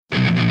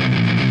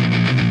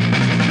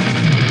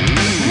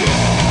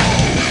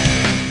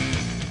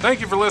Thank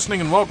you for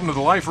listening and welcome to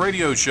the Life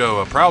Radio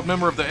Show, a proud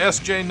member of the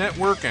SJ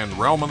Network and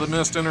Realm of the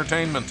Mist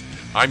Entertainment.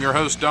 I'm your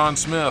host, Don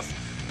Smith.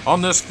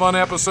 On this fun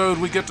episode,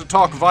 we get to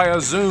talk via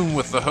Zoom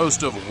with the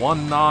host of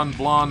One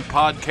Non-Blonde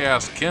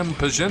Podcast, Kim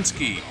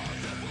Pajinski.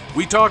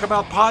 We talk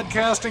about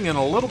podcasting and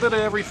a little bit of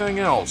everything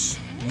else,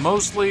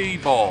 mostly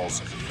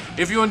balls.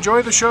 If you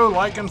enjoy the show,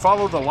 like and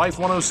follow the Life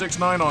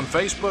 1069 on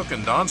Facebook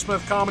and Don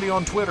Smith Comedy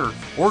on Twitter,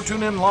 or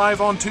tune in live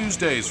on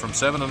Tuesdays from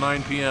 7 to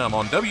 9 p.m.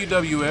 on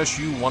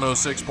WWSU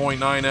 106.9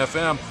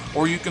 FM,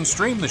 or you can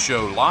stream the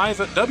show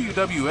live at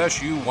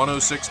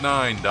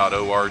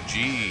WWSU1069.org.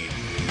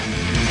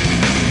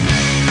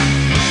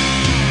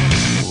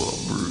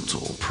 The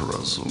brutal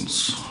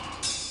presence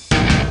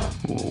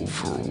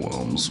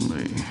overwhelms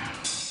me.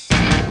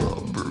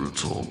 The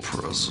brutal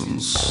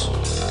presence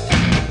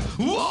overwhelms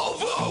me.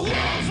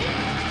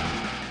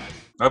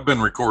 I've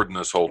been recording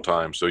this whole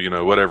time, so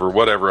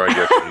whatever I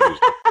get to use.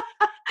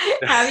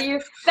 Have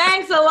you?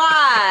 Thanks a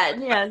lot.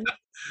 Yeah.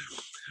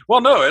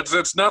 Well, no,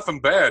 it's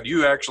nothing bad.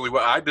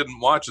 I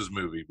didn't watch his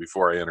movie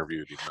before I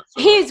interviewed him. So.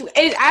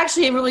 It's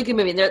actually a really good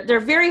movie.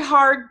 They're very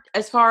hard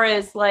as far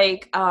as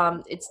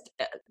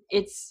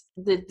it's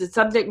the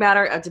subject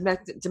matter of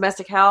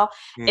domestic hell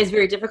is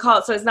very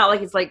difficult. So it's not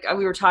like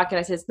we were talking.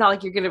 I said it's not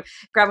like you're gonna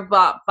grab a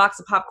box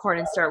of popcorn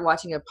and start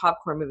watching a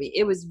popcorn movie.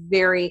 It was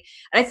very,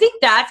 and I think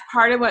that's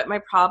part of what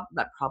my but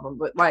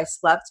why I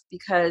slept,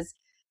 because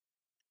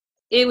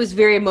it was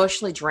very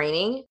emotionally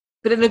draining,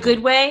 but in a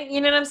good way.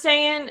 You know what I'm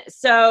saying?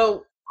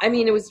 So I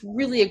mean, it was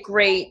really a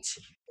great.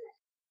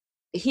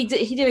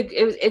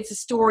 It's a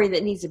story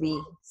that needs to be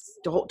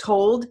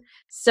told.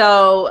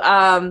 So,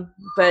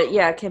 but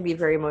yeah, it can be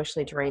very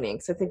emotionally draining.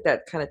 So I think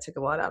that kind of took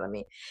a lot out of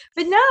me.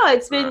 But no,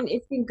 it's been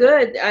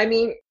good. I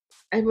mean,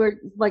 and we're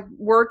like,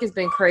 work has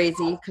been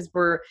crazy because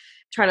we're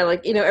trying to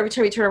every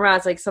time we turn around,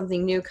 it's like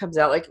something new comes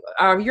out. Like,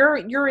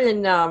 you're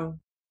in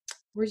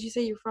where did you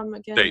say you're from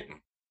again?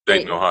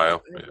 Dayton,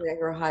 Ohio. Yeah.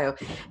 Ohio.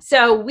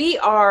 So we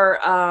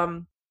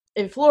are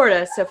in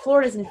Florida. So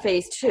Florida's in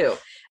phase 2.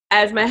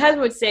 As my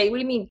husband would say, what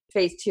do you mean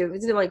phase 2?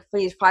 Isn't it like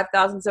phase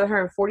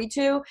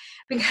 5,742?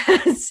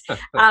 Because,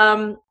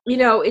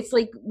 it's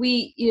like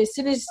as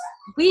soon as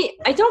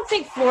I don't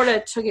think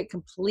Florida took it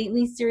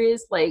completely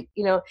serious. Like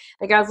I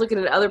was looking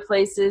at other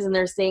places and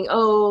they're saying,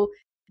 oh,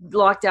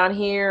 lockdown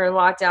here and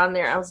lockdown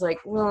there. I was like,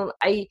 well,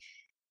 I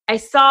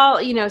saw,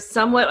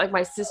 somewhat, like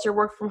my sister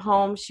worked from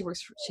home. She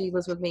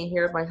lives with me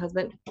here, my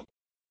husband.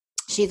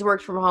 She's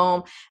worked from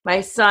home.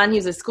 My son, he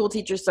was a school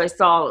teacher, so I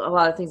saw a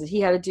lot of things that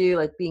he had to do,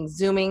 like being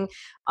Zooming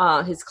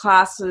his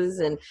classes.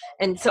 And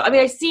so, I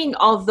mean, I've seen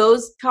all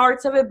those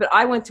parts of it, but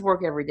I went to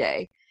work every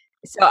day.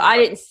 So I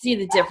didn't see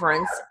the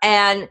difference.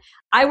 And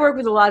I work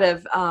with a lot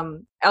of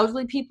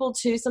elderly people,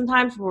 too,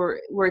 sometimes where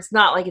it's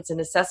not like it's a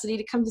necessity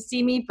to come to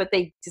see me, but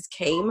they just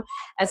came.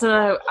 And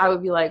so I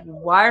would be like,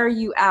 why are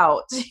you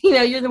out?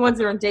 You're the ones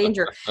that are in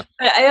danger.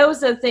 But I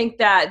also think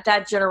that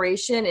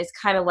generation is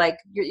kind of like,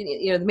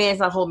 the man's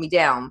not holding me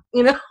down,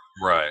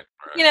 Right.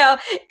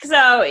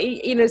 So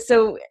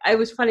so I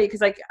was funny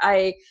because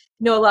I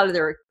know a lot of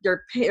their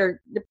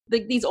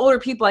these older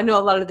people. I know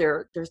a lot of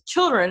their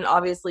children,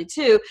 obviously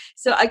too.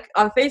 So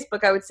on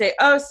Facebook I would say,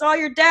 "Oh, saw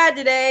your dad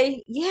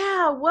today."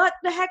 Yeah, what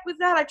the heck was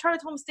that? I tried to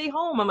tell him to stay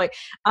home. I'm like,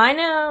 I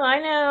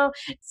know.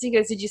 So he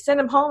goes, "Did you send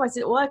him home?" I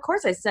said, "Well, of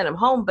course I sent him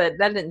home, but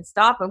that didn't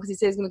stop him because he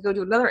said he's going to go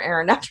do another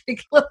errand after he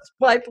left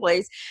my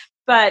place."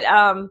 But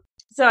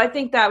so I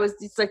think that was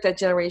just like that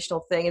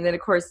generational thing, and then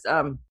of course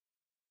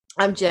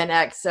I'm Gen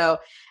X, so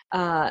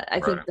I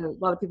think that a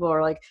lot of people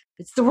are like,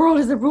 "It's the world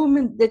is a room,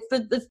 and it's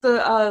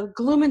the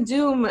gloom and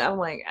doom." I'm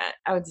like,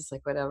 I was just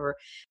like, whatever.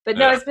 But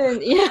no, it's been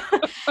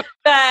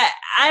but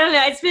I don't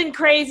know. It's been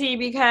crazy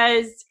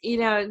because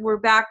we're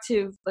back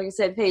to, like I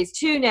said, phase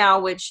 2 now,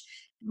 which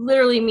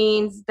literally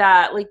means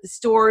that like the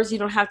stores, you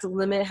don't have to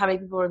limit how many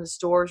people are in the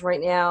stores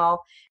right now.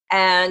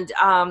 And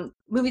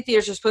movie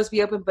theaters are supposed to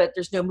be open, but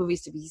there's no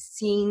movies to be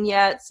seen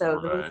yet, so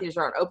the movie theaters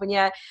aren't open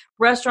yet.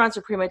 Restaurants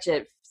are pretty much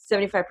at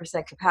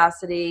 75%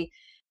 capacity.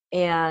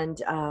 And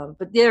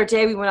but the other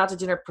day we went out to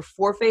dinner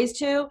before phase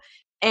 2,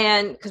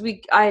 and because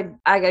I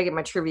gotta get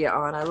my trivia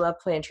on. I love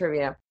playing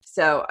trivia,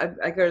 so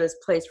I go to this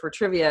place for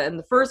trivia. And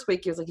the first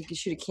week it was like you could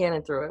shoot a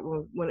cannon through it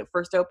when it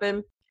first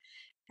opened,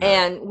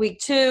 and week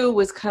 2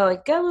 was kind of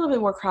like got a little bit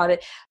more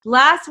crowded.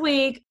 Last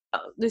week,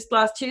 this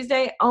last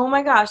Tuesday, oh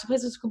my gosh, the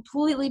place was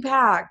completely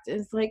packed.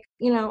 It's like,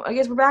 I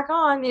guess we're back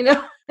on,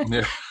 Yeah.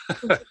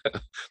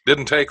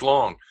 Didn't take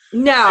long.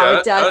 No,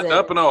 it doesn't.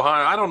 Up in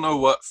Ohio, I don't know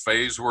what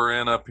phase we're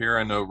in up here.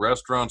 I know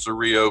restaurants are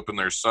reopened.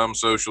 There's some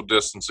social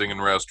distancing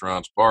in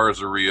restaurants.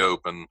 Bars are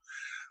reopened.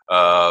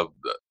 I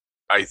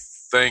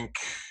think,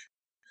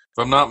 if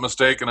I'm not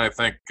mistaken, I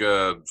think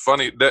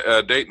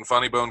Dayton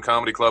Funny Bone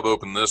Comedy Club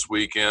opened this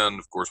weekend.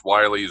 Of course,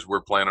 Wiley's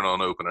we're planning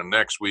on opening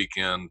next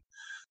weekend.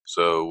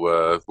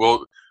 So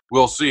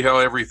we'll see how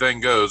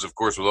everything goes. Of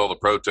course, with all the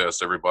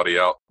protests, everybody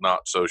out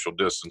not social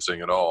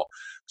distancing at all.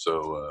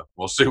 So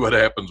we'll see what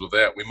happens with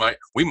that.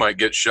 We might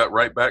get shut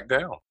right back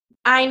down.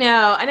 I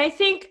know. And I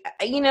think,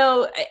 I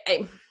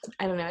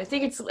don't know. I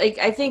think it's like,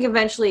 I think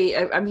eventually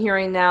I'm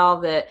hearing now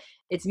that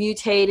it's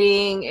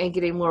mutating and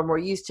getting more and more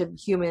used to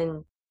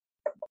human,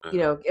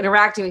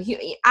 interacting with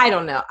I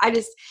don't know. I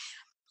just,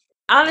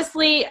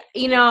 honestly,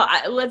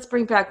 let's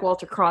bring back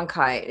Walter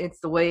Cronkite. It's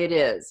the way it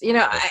is.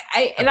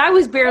 I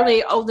was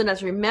barely old enough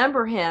to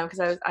remember him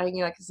because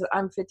cause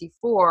I'm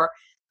 54,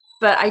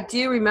 but I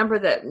do remember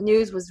that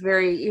news was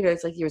very,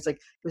 it's like, it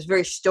was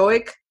very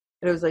stoic.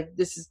 And it was like,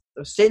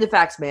 state the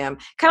facts, ma'am.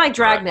 Kind of like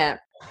Dragnet.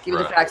 Give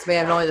me the facts,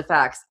 ma'am, and only the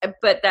facts.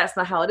 But that's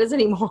not how it is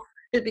anymore.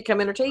 It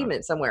become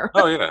entertainment somewhere.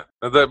 Oh yeah.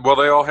 Well,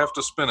 they all have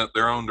to spin it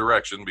their own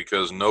direction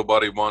because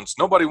nobody wants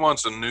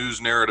a news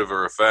narrative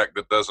or a fact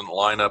that doesn't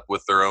line up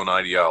with their own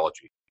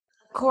ideology.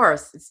 Of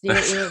course, it's we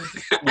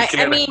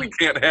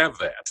can't have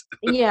that.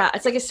 Yeah,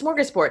 it's like a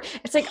smorgasbord.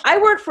 It's like I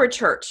work for a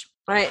church,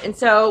 right? And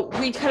so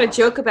we kind of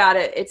joke about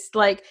it. It's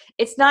like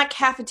it's not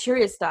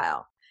cafeteria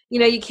style.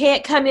 You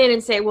can't come in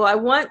and say, well, I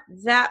want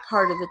that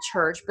part of the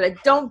church, but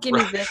don't give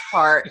me this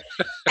part.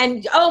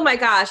 And, oh, my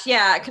gosh,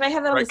 yeah. Can I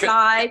have that on the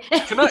side?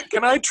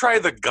 Can I try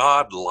the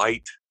God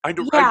light? I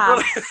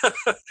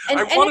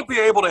want to be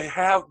able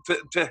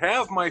to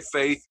have my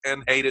faith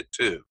and hate it,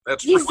 too.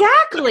 That's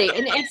exactly.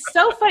 And it's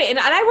so funny. And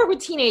I work with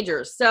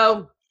teenagers,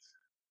 so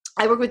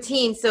I work with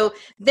teens, so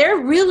they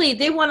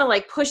want to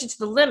like push it to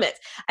the limits.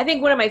 I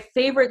think one of my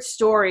favorite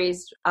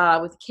stories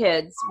with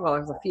kids, well,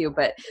 there's a few,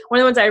 but one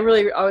of the ones I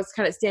really always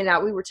kind of stand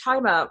out, we were talking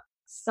about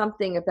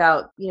something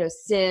about,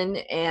 sin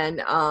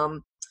and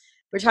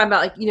we're talking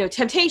about like,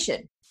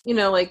 temptation,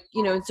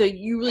 so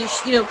you really,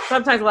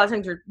 sometimes a lot of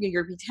times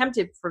you're be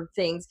tempted for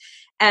things.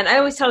 And I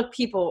always tell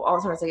people all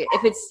the time, I say,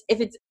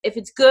 if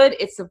it's good,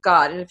 it's of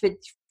God. And if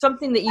it's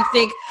something that you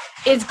think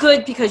is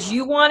good because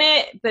you want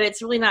it, but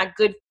it's really not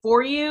good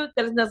for you,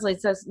 that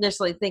doesn't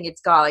necessarily think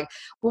it's God. Like,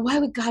 well, why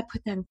would God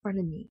put that in front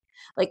of me?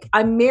 Like,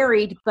 I'm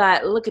married,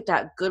 but look at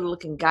that good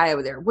looking guy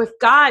over there. If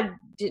God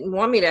didn't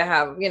want me to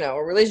have,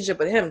 a relationship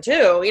with him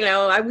too,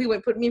 we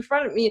would put me in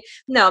front of me.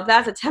 No,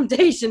 that's a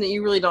temptation that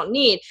you really don't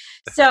need.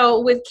 So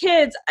with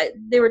kids, I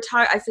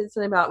said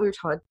something about, we were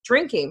talking about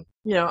drinking,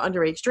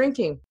 underage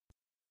drinking.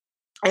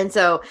 And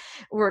so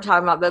we were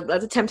talking about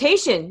that's a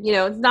temptation.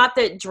 It's not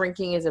that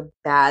drinking is a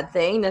bad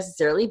thing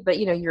necessarily, but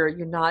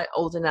you're not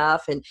old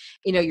enough, and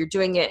you're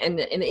doing it in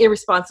an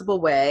irresponsible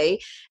way.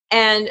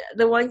 And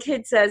the one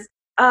kid says,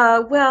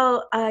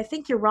 "Well, I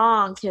think you're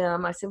wrong,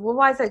 Kim." I said, "Well,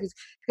 why is that?"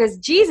 Because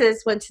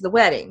Jesus went to the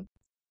wedding,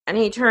 and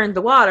he turned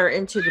the water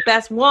into the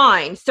best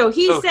wine. So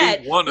he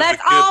said,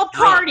 "Let's all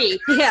party."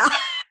 Yeah.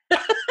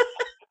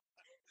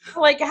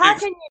 Like, how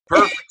can you?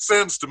 Perfect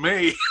sense to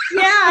me.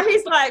 Yeah,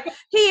 he's like,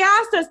 he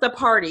asked us to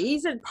party. He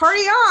said, "Party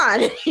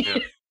on." Yeah.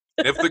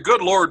 If the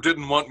good Lord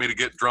didn't want me to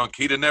get drunk,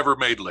 he'd have never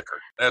made liquor.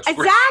 That's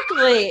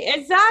exactly.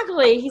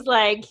 He's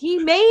like, he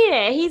made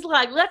it. He's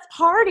like, let's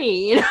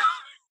party. I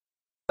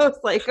was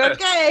like,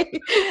 okay,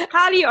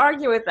 how do you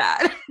argue with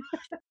that?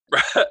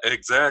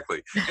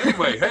 Exactly.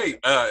 Anyway, hey,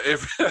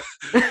 if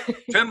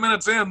 10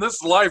 minutes in, this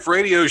is a live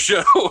radio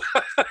show.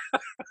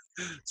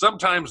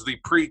 Sometimes the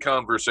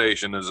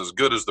pre-conversation is as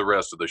good as the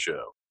rest of the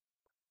show.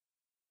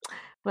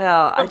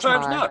 Well,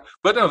 sometimes not.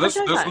 But no, this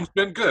one's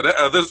been good.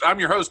 I'm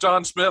your host,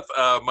 Don Smith.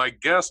 My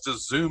guest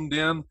is zoomed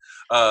in.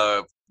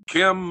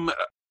 Kim,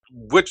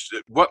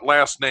 what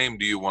last name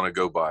do you want to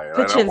go by?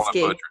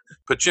 Paczynski.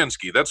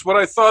 Paczynski. That's what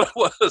I thought it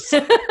was.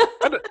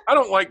 I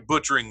don't like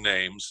butchering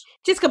names.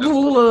 Just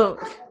go.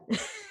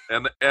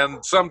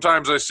 And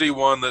sometimes I see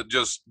one that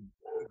just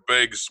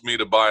begs me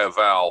to buy a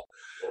vowel.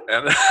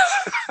 And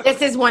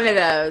this is one of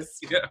those.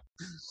 Yeah.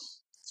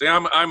 See,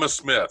 I'm a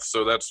Smith,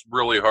 so that's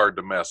really hard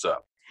to mess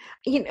up.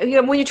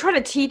 When you try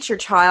to teach your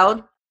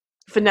child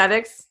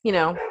phonetics,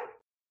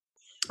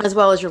 as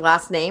well as your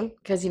last name,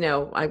 because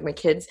like my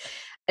kids,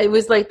 it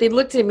was like they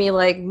looked at me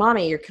like,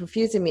 "Mommy, you're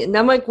confusing me," and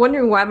I'm like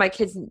wondering why my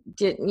kids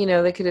didn't.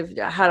 They could have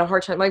had a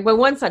hard time. Like my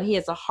one son, he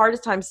has the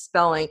hardest time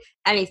spelling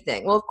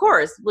anything. Well, of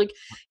course, like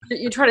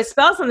you try to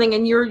spell something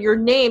and your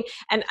name,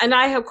 and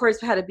I of course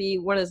had to be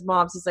one of his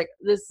moms. He's like,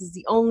 "This is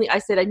the only." I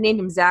said I named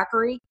him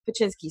Zachary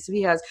Paczynski, so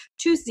he has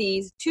 2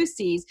 C's, 2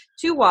 C's,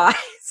 2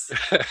 Y's.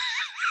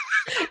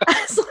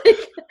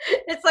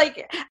 It's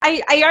like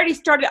I already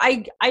started.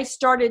 I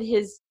started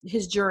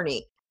his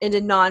journey into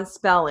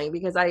non-spelling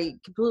because I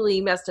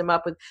completely messed him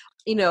up with,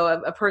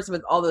 a person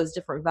with all those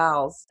different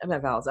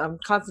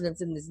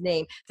consonants in his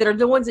name that are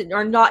the ones that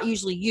are not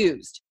usually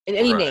used in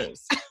any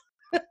names.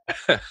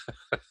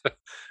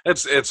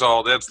 That's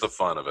the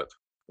fun of it.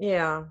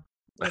 Yeah,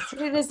 that's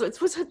what it is. That's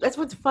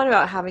what's fun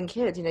about having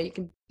kids.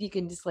 You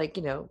can just like,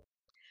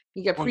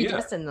 you get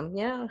predestined them.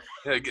 Yeah.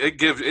 It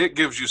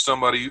gives you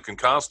somebody you can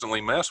constantly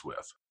mess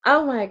with.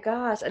 Oh my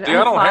gosh! I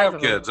don't have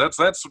kids.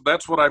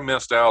 That's what I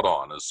missed out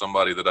on, is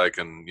somebody that I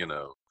can,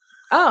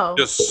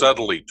 just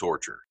subtly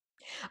torture.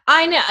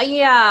 I know.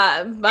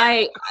 Yeah,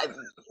 my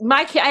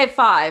kid. I have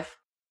 5.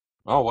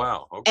 Oh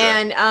wow! Okay.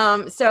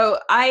 And so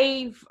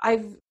I've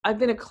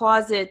been a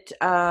closet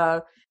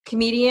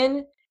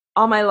comedian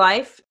all my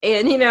life,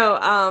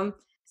 and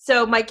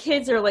so my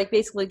kids are like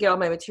basically get all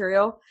my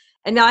material.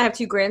 and now I have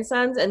 2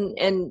 grandsons,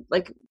 and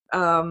like,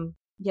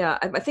 yeah,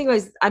 I think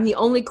I'm the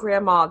only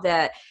grandma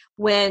that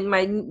when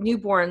my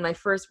newborn, my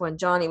first one,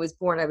 Johnny, was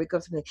born, I would go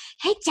up to him like,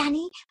 "Hey,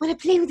 Johnny, want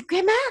to play with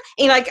grandma?"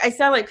 And like, I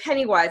sound like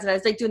Pennywise, and I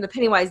was like doing the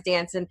Pennywise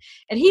dance, and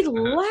he'd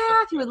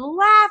laugh, he would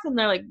laugh, and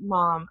they're like,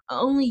 "Mom,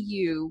 only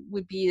you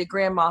would be the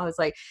grandma who's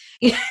like,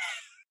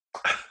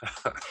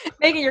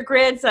 making your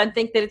grandson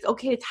think that it's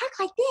okay to talk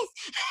like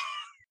this."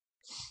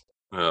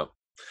 Yeah.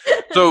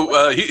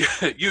 So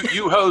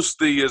you host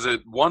is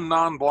it One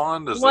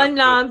Non-Blonde? One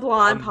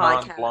Non-Blonde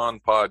podcast.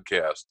 Non-Blonde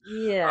podcast.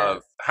 Yeah.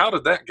 How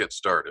did that get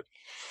started?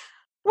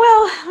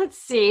 Well, let's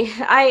see.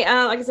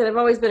 I like I said, I've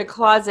always been a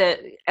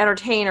closet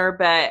entertainer,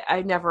 but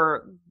I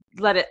never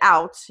let it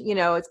out. You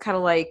know, it's kind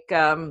of like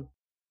I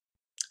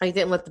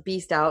didn't let the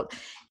beast out.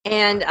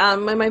 And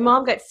when my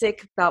mom got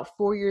sick about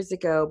 4 years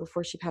ago,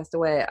 before she passed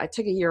away, I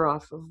took a year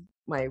off of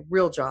my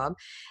real job,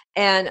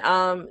 and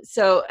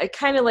so I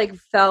kind of like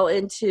fell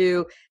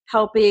into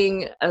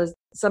helping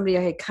somebody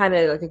I had kind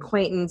of like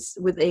acquaintance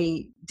with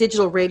a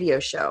digital radio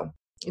show.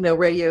 You know,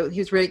 radio. He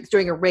was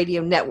doing a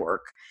radio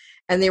network,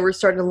 and they were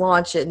starting to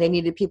launch it, and they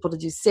needed people to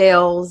do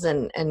sales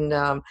and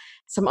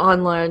some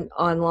online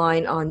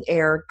on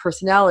air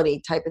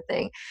personality type of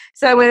thing.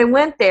 So when I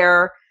went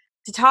there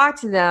to talk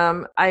to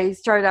them, I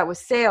started out with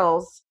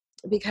sales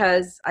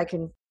because I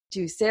can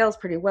do sales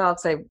pretty well.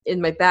 Because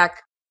in my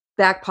back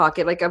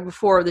pocket, like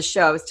before the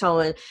show, I was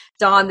telling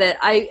Don that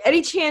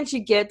any chance you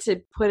get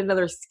to put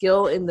another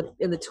skill in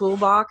the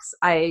toolbox,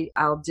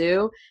 I'll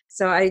do.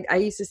 So I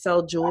used to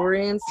sell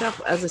jewelry and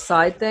stuff as a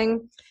side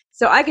thing.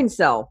 So I can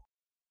sell.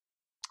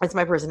 It's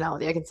my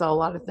personality. I can sell a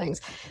lot of things.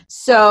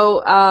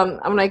 So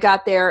when I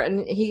got there,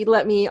 and he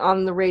let me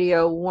on the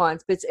radio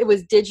once, but it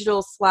was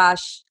digital /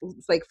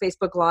 like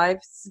Facebook Live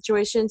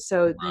situation.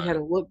 So you had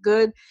to look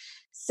good.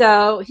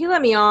 So he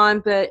let me on,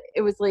 but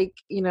it was like,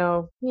 you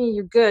know,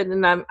 you're good.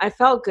 And I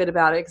felt good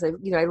about it because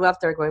I left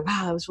there going,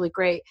 wow, that was really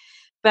great.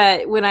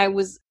 But when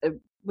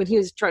when he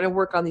was trying to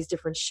work on these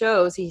different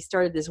shows, he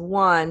started this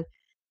one,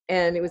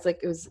 and it was like,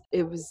 it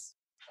was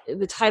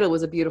the title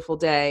was A Beautiful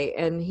Day,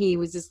 and he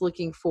was just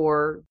looking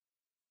for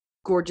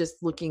gorgeous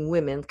looking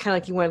women, kind of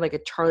like he wanted like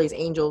a Charlie's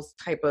Angels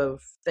type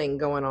of thing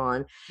going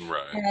on.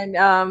 Right.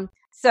 And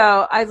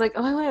so I was like,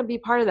 oh, I want to be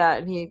part of that.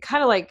 And he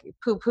kind of like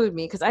poo-pooed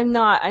me because I'm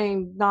not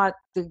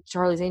the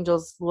Charlie's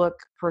Angels look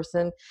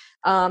person.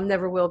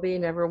 Never will be,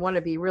 never want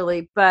to be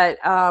really. But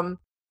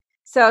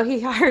so he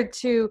hired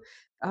 2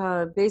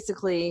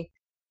 basically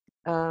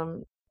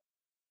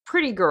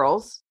pretty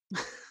girls.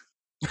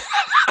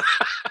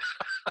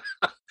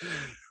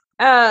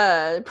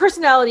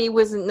 Personality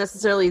wasn't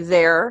necessarily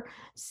there.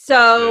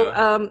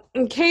 So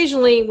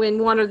occasionally when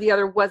one or the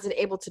other wasn't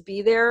able to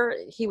be there,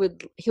 he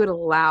would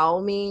allow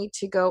me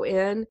to go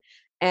in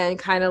and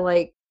kind of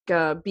like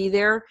be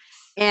there.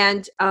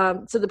 And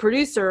so the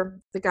producer,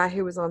 the guy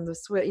who was on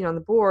on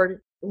the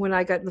board, when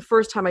I got the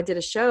first time I did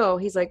a show,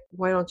 he's like,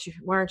 why aren't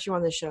you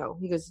on the show?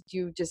 He goes,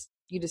 you just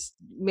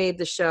made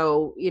the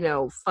show,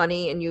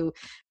 funny, and you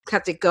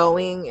kept it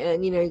going.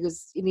 And, he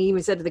goes, and he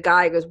even said to the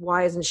guy, he goes,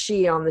 why isn't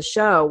she on the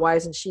show? Why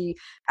isn't she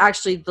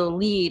actually the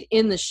lead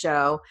in the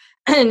show?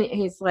 And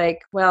he's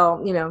like,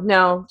 well,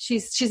 no,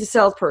 she's a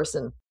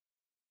salesperson.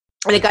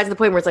 And it got to the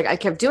point where it's like, I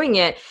kept doing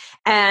it.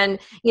 And,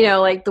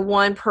 like the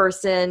one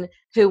person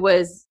who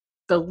was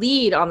the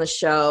lead on the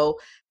show,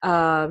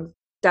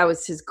 that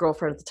was his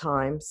girlfriend at the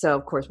time. So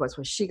of course, that's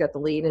when she got the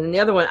lead. And the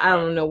other one, I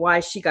don't know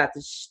why she got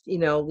the,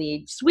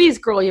 lead.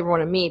 Sweetest girl you ever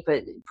want to meet,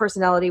 but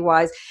personality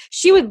wise,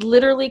 she would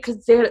literally,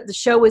 because the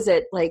show was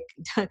at like,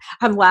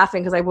 I'm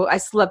laughing because I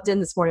slept in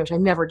this morning, which I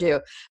never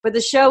do. But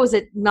the show was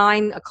at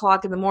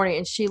 9:00 in the morning,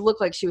 and she looked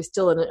like she was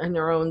still in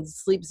her own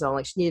sleep zone.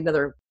 Like she needed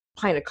another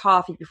pint of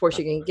coffee before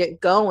she can get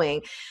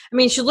going. I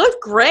mean, she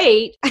looked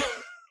great.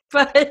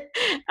 But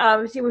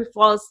she would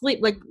fall asleep.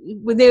 Like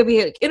when they would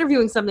be like,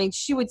 interviewing something,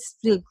 she would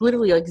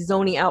literally like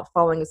zoning out,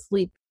 falling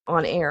asleep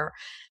on air.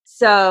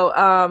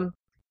 So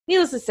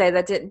needless to say,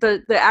 that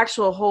the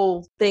actual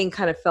whole thing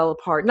kind of fell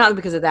apart. Not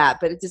because of that,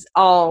 but it's just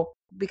all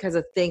because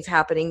of things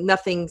happening.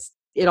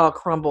 It all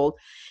crumbled.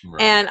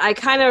 Right. And I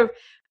kind of,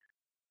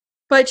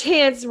 by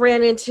chance,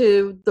 ran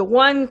into the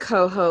one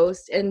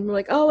co-host, and we're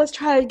like, oh, let's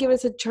try to give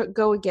us a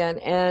go again.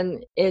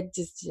 And it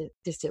just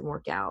didn't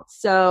work out.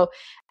 So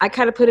I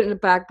kind of put it in the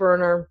back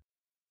burner.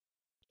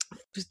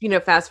 Just,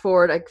 fast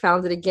forward, I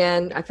found it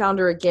again. I found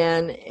her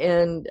again.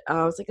 And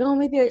I was like, oh,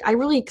 maybe I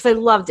really, because I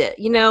loved it.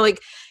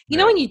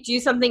 When you do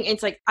something,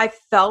 it's like, I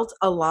felt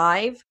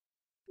alive.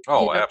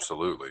 Oh,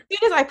 absolutely. As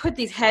soon as I put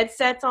these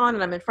headsets on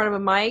and I'm in front of a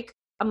mic,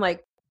 I'm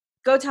like,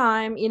 go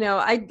time.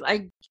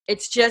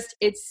 It's just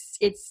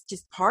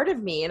part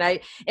of me. And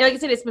like I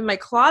said, it's been my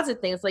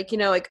closet thing. It's like,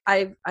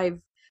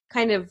 I've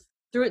kind of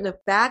threw it in the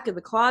back of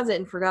the closet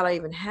and forgot I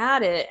even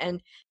had it,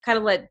 and kind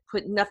of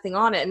put nothing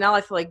on it. And now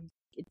I feel like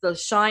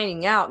it's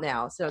shining out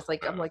now. So it's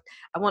like, I'm like,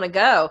 I want to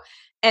go.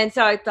 And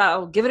so I thought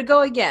I'll give it a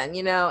go again,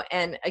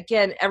 and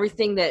again,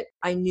 everything that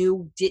I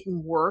knew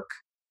didn't work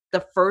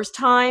the first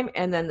time,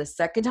 and then the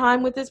second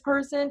time with this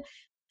person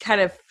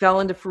kind of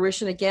fell into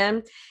fruition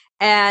again.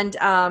 And,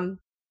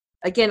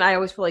 again, I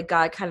always feel like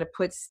God kind of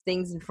puts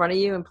things in front of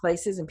you and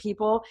places and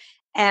people.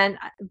 And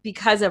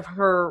because of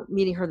her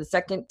meeting her the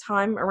second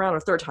time around, or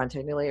third time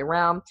technically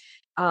around,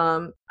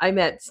 I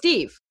met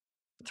Steve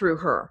through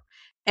her.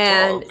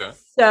 And okay.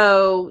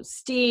 so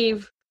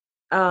Steve,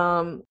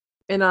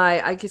 and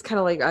I just kind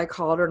of like, I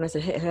called her and I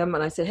said, hit him.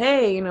 And I said,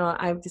 hey,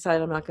 I've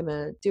decided I'm not going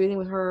to do anything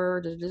with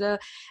her. Da, da, da.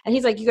 And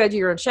he's like, you got to do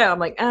your own show. I'm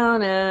like, oh,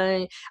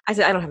 no. I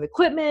said, I don't have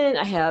equipment.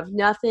 I have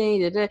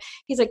nothing. Da, da.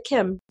 He's like,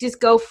 Kim,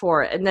 just go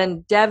for it. And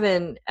then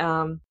Devin,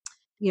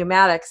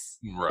 Maddox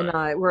Right. and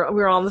I we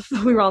were on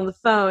the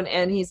phone,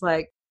 and he's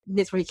like,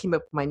 that's where he came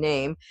up with my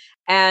name.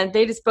 And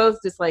they just both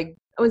just like,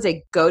 I wouldn't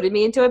say goaded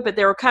me into it, but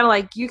they were kind of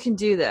like, you can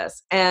do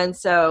this. And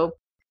so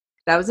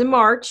that was in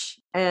March,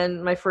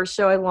 and my first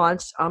show I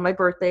launched on my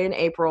birthday in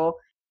April,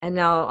 and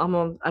now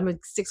I'm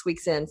 6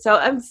 weeks in. So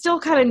I'm still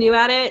kind of new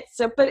at it.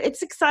 So, but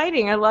it's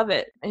exciting. I love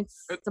it.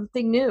 It's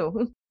something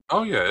new.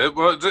 Oh yeah,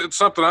 it's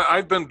something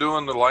I've been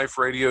doing the Life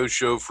radio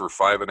show for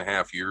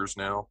 5.5 years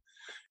now.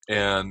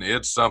 And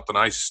it's something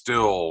I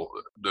still,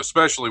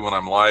 especially when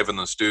I'm live in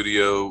the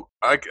studio,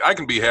 I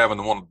can be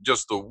having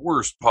just the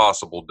worst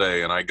possible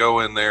day. And I go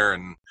in there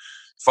and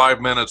 5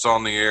 minutes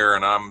on the air,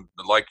 and I'm,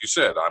 like you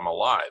said, I'm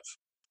alive.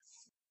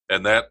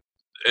 And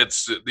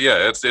it's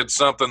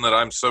something that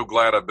I'm so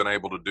glad I've been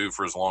able to do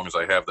for as long as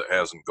I have that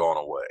hasn't gone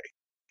away.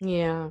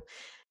 Yeah.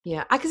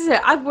 Yeah. I can say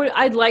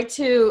I'd like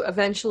to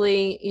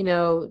eventually,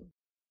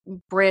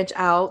 branch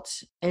out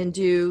and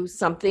do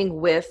something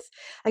with,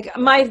 like,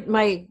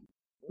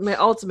 my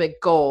ultimate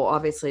goal,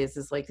 obviously, is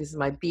this is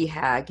my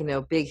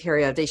BHAG, big,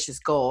 hairy, audacious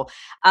goal.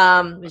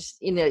 Because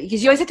you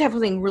always have to have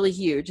something really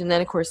huge, and then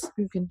of course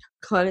you can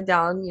cut it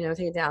down,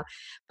 take it down.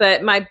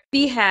 But my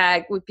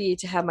BHAG would be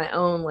to have my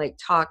own like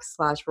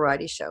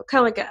talk/variety show,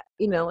 kind of like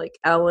like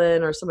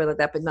Ellen or something like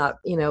that, but not,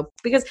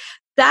 because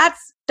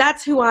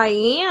that's who I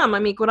am. I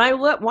mean, when I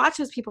watch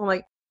those people, I'm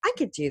like, I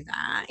could do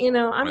that,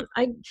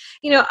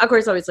 of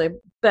course, obviously,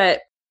 but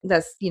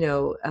that's,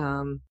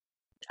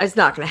 it's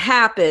not going to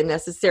happen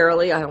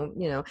necessarily. I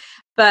don't,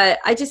 but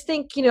I just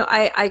think,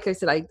 like I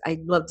said, I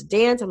love to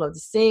dance. I love to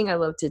sing. I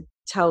love to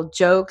tell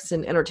jokes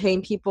and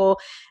entertain people.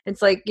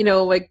 It's like,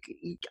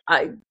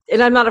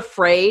 and I'm not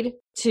afraid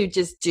to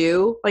just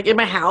do, like, in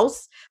my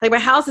house. Like, my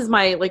house is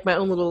my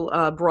own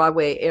little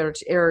Broadway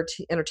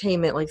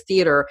entertainment, like,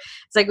 theater.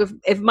 It's like,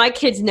 if my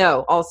kids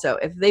know also,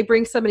 if they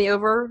bring somebody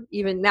over,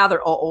 even now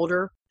they're all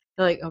older,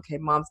 they're like, okay,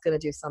 mom's going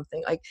to do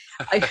something. Like,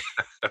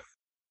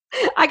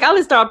 I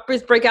gotta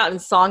just break out in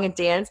song and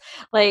dance.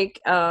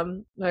 Like,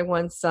 my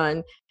one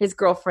son, his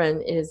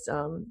girlfriend is,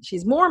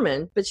 she's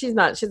Mormon, but she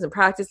isn't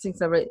practicing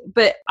somebody,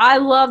 but I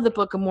love the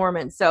Book of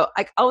Mormon. So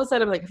all of a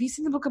sudden I'm like, have you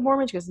seen the Book of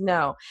Mormon? She goes,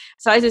 no.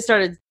 So I just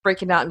started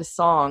breaking out into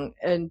song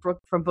and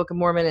from Book of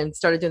Mormon and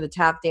started doing the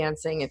tap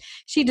dancing. And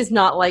she does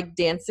not like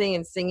dancing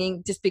and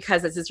singing just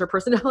because this is her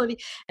personality.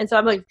 And so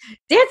I'm like,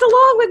 dance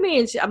along with me.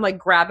 And I'm like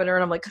grabbing her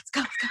and I'm like, let's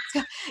go.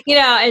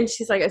 And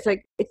she's like, it's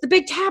the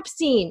big tap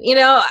scene,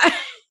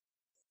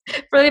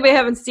 For anybody who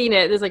haven't seen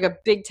it, there's like a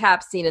big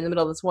tap scene in the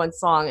middle of this one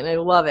song, and I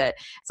love it.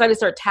 So I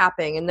just start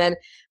tapping, and then,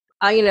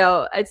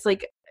 it's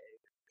like,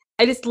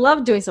 I just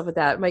love doing stuff with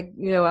that. Like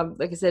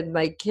I said,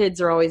 my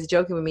kids are always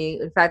joking with me.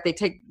 In fact, they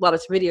take a lot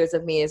of videos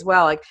of me as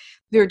well. Like,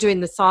 we were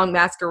doing the song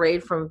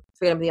Masquerade from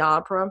Phantom of the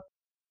Opera.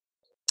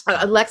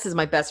 Alexa's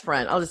my best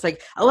friend. I'll just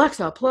like,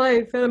 Alexa,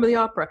 play Phantom of the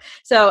Opera.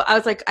 So I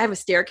was like, I have a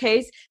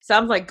staircase. So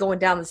I'm like going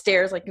down the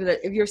stairs. Like, have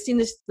you ever seen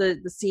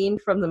the scene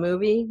from the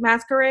movie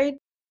Masquerade?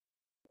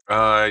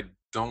 I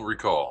don't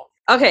recall.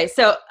 Okay,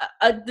 so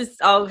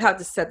I'll have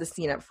to set the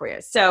scene up for you.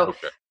 So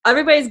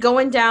Everybody's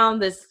going down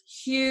this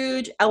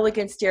huge,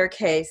 elegant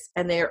staircase,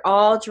 and they're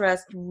all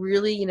dressed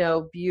really,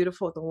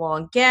 beautiful with the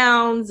long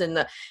gowns and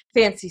the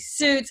fancy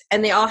suits,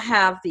 and they all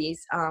have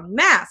these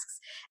masks,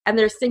 and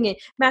they're singing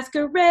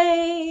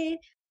 "Masquerade."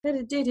 So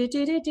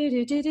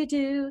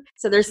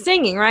they're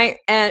singing, right?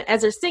 And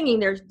as they're singing,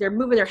 they're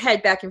moving their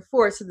head back and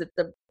forth so that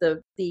to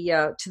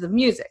the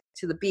music,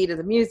 to the beat of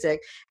the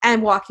music,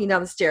 and walking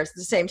down the stairs at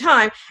the same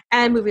time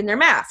and moving their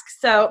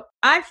masks. So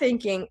I'm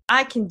thinking,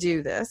 I can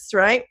do this,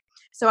 right?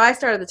 So I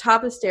started at the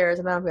top of the stairs,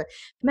 and I'm going,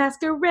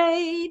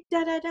 Masquerade,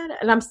 da da da da,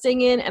 and I'm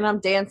singing and I'm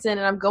dancing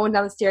and I'm going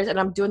down the stairs and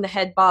I'm doing the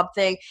head bob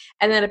thing.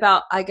 And then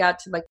I got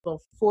to like the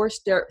fourth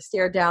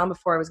stair down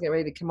before I was getting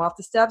ready to come off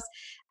the steps,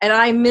 and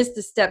I missed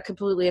the step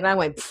completely, and I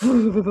went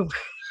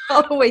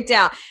all the way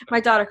down. My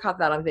daughter caught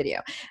that on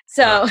video.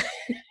 So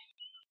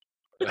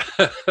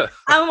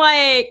I'm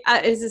like,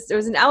 it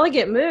was an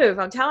elegant move,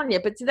 I'm telling you.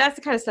 But that's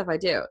the kind of stuff I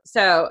do.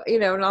 So,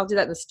 and I'll do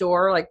that in the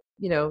store, like,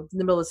 in the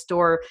middle of the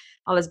store,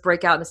 I'll just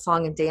break out in a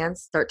song and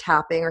dance, start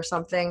tapping or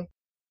something.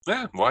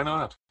 Yeah, why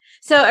not?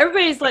 So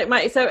everybody's like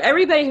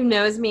everybody who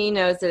knows me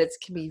knows that it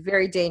can be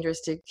very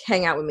dangerous to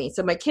hang out with me.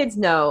 So my kids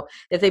know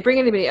that if they bring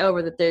anybody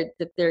over,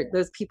 that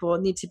those people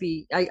need to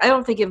be, I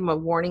don't think give them a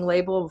warning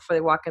label before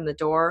they walk in the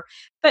door.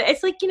 But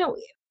it's like,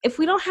 if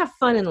we don't have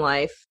fun in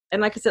life,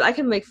 and like I said, I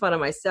can make fun of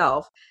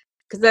myself,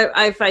 Because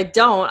if I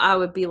don't, I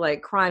would be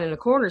like crying in a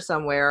corner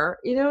somewhere.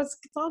 It's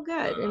all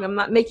good, and I'm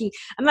not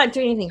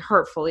doing anything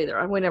hurtful either.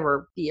 I would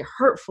never be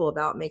hurtful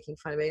about making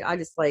fun of it. I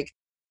just like,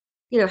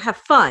 have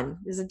fun.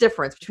 There's a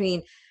difference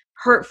between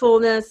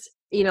hurtfulness,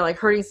 like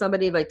hurting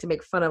somebody, like to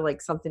make fun of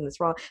like something that's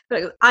wrong.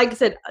 But like I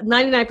said,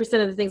 99%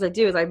 of the things I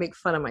do is I make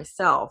fun of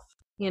myself.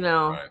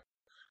 Right.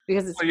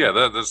 Because it's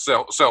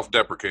that's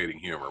self-deprecating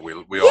humor. We all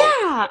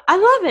I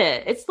love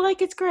it. It's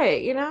like it's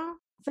great.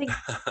 It's like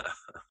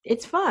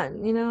it's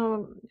fun.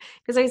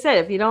 Because like I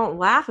said, if you don't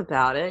laugh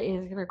about it,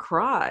 you're gonna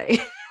cry.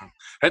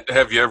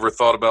 Have you ever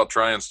thought about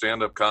trying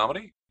stand-up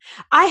comedy?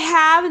 I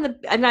have,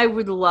 and I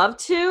would love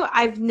to.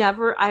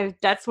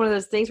 That's one of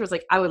those things where it's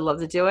like I would love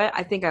to do it.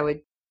 I think I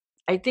would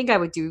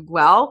do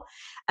well,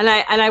 and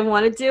I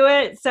want to do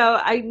it. So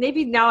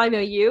maybe now I know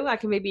you. I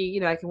can maybe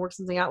I can work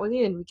something out with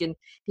you, and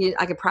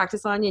I can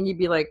practice on you, and you'd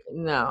be like,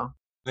 no,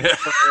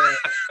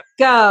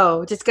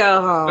 just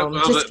go home,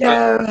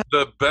 go.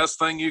 The best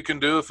thing you can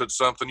do if it's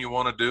something you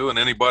want to do, and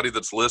anybody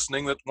that's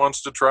listening that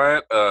wants to try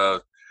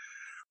it,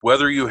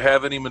 whether you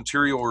have any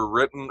material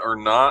written or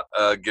not,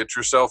 get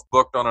yourself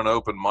booked on an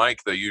open mic.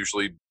 They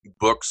usually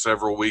book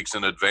several weeks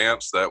in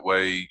advance. That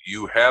way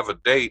you have a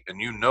date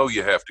and you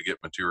have to get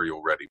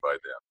material ready by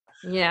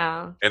then.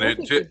 Yeah. And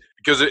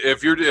because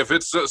if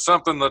it's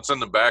something that's in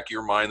the back of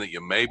your mind that you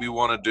maybe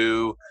want to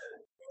do,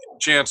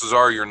 chances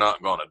are you're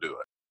not going to do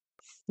it.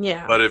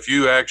 Yeah. But if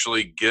you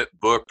actually get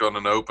booked on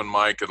an open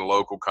mic at a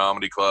local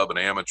comedy club, an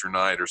amateur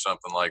night or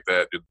something like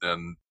that,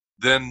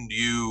 then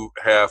you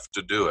have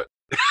to do it.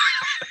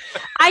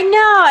 I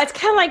know. It's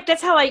kind of like,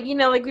 that's how like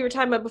we were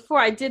talking about before,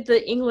 I did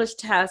the English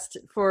test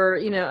for,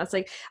 it's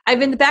like,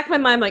 I've in the back of my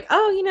mind, I'm like,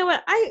 oh, you know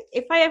what?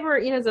 If I ever,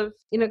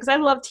 because I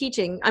love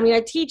teaching. I mean,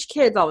 I teach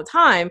kids all the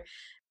time,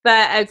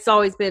 but it's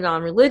always been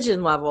on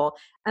religion level.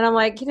 And I'm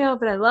like,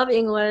 but I love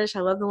English.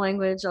 I love the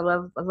language. I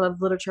love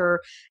literature.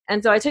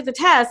 And so I took the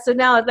test. So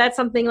now that's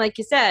something, like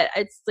you said,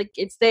 it's like,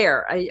 it's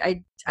there.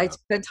 I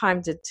spent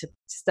time to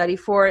study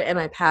for it, and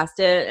I passed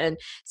it. And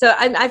so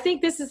I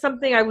think this is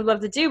something I would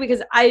love to do,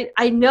 because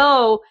I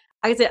know,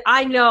 like I said,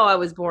 I know I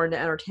was born to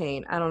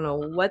entertain. I don't know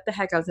what the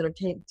heck I was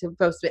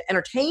supposed to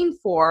entertain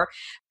for,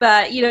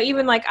 but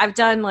even like I've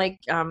done like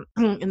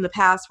in the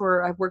past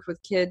where I've worked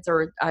with kids,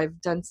 or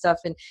I've done stuff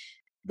and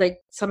like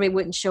somebody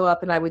wouldn't show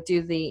up, and I would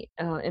do the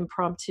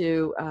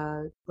impromptu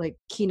like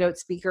keynote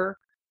speaker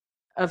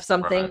of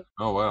something. Right.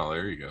 Oh wow,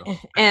 there you go.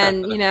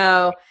 And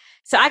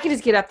so I could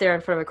just get up there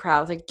in front of a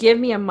crowd. It's like, give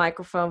me a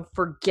microphone,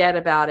 forget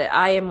about it.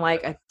 I am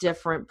like a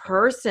different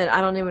person.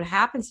 I don't know what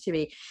happens to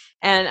me.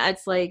 And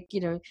it's like,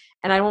 and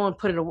I don't want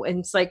to put it away. And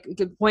it's like a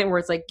good point where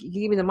it's like,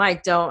 you give me the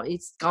mic,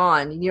 it's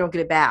gone. You don't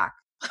get it back.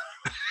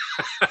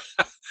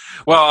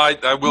 Well,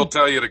 I will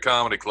tell you, at a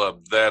comedy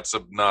club, that's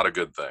not a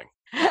good thing.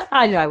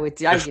 I know I would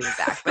do. I'd give it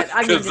back, but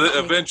because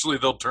eventually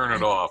they'll turn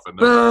it off and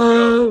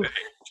then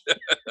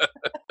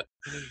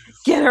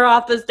get her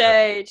off the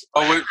stage.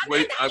 Oh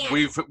wait!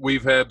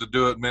 We've had to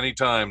do it many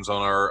times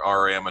on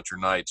our amateur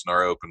nights and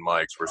our open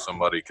mics, where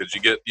somebody, because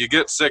you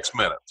get 6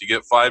 minutes, you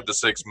get 5 to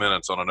 6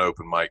 minutes on an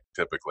open mic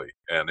typically,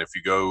 and if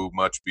you go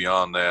much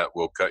beyond that,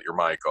 we'll cut your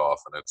mic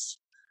off, and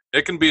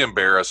it can be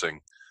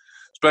embarrassing,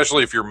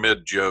 especially if you're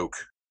mid joke.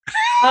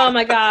 Oh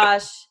my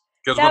gosh!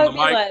 Because when the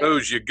mic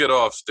goes, you get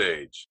off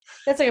stage.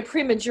 That's like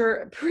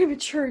a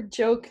premature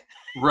joke.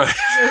 Right.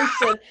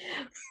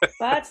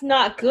 That's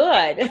not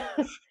good.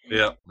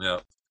 Yeah.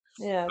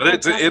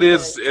 But it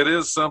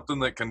is something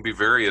that can be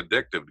very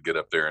addictive to get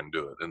up there and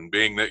do it. And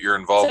being that you're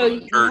involved in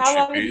the church,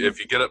 if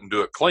you get up and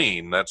do it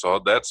clean, that's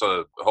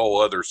a whole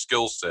other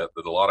skill set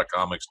that a lot of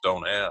comics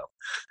don't have.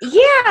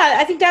 Yeah,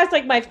 I think that's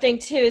like my thing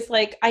too. Is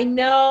like, I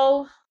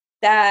know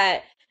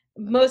that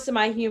most of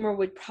my humor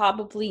would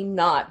probably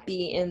not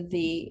be in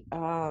the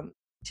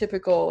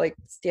typical like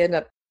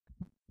stand-up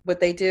what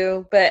they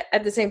do, but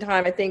at the same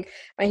time, I think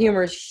my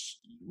humor is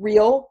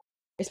real,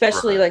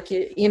 especially right.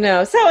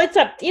 Like so it's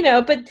up,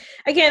 but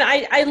again,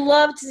 I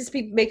love to just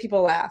make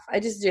people laugh. I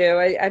just do.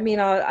 I mean,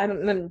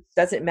 it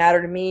doesn't matter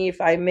to me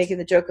if I'm making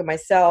the joke of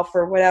myself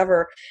or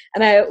whatever.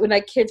 And when my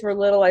kids were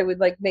little, I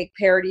would like make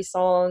parody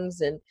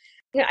songs, and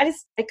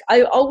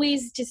I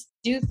always just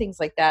do things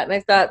like that. And I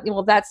thought,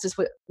 well, that's just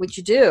what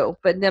you do.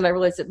 But then I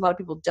realized that a lot of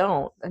people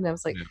don't, and I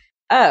was like,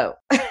 oh,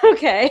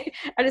 okay.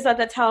 I just thought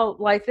that's how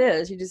life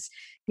is.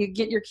 You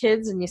get your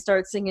kids and you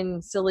start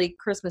singing silly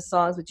Christmas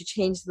songs, but you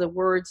change the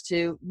words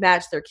to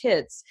match their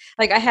kids.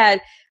 Like I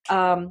had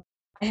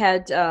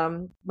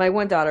my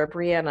one daughter,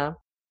 Brianna.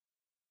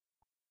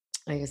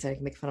 Like I said, I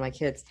can make fun of my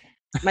kids.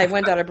 My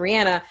one daughter,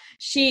 Brianna,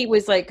 she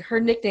was like, her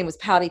nickname was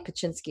Pouty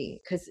Paczynski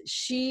because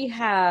she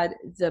had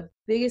the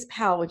biggest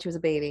pout when she was a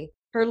baby.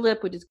 Her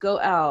lip would just go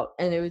out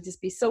and it would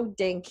just be so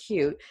dang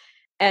cute.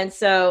 And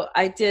so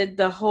I did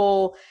the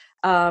whole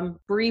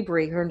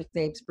Bree, her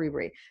nickname's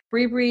Bree,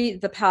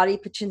 the Pouty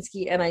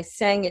Paczynski, and I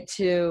sang it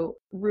to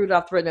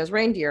Rudolph the Red-Nosed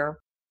Reindeer.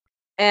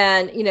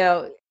 And,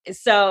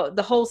 so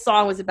the whole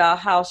song was about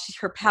how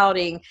her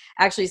pouting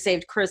actually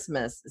saved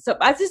Christmas. So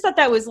I just thought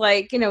that was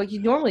like, you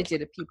normally do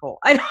to people.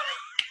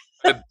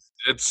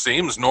 it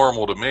seems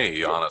normal to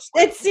me,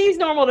 honestly. It seems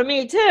normal to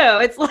me too.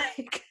 It's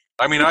like,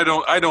 I mean, I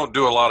don't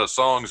do a lot of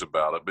songs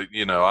about it, but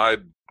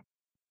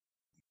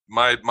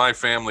my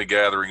family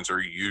gatherings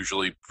are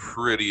usually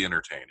pretty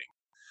entertaining.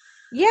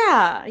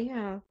 yeah.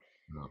 Yeah.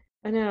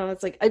 I know.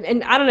 It's like,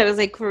 and I don't know. It's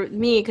like for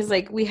me, because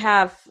like we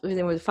have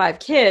with 5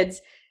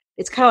 kids,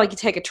 it's kind of like you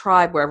take a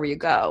tribe wherever you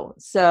go.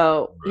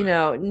 So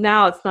Right.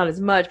 now it's not as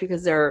much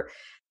because they're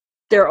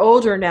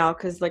older now.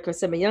 Because like I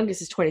said, my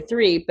youngest is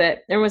 23, but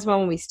every once in a while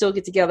when we still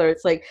get together,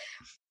 it's like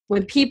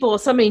when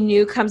somebody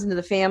new comes into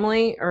the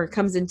family or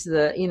comes into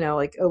the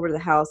like over to the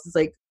house, it's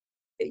like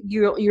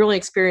you're only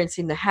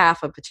experiencing the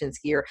half of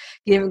Pachinski, or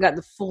you haven't got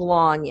the full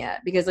on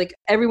yet. Because like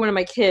every one of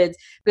my kids,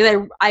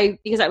 because I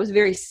was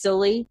very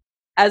silly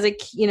as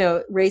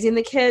raising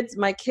the kids.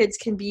 My kids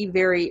can be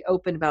very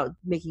open about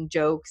making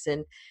jokes,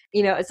 and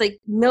it's like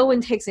no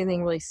one takes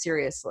anything really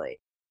seriously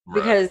Right.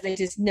 because they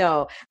just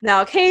know.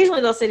 Now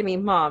occasionally they'll say to me,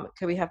 "Mom,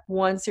 can we have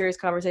one serious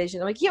conversation?"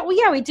 I'm like, yeah,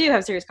 we do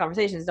have serious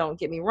conversations, don't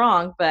get me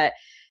wrong, but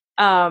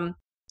um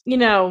you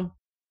know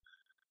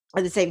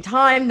at the same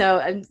time though,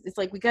 and it's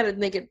like we got to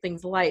make it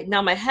things light.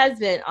 Now my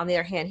husband, on the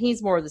other hand,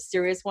 he's more of the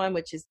serious one,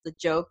 which is the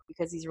joke,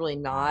 because he's really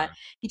not. Right.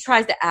 He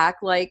tries to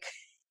act like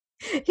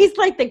he's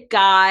like the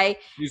guy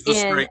He's the in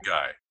straight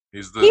guy.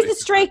 He's he's the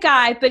straight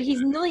guy, but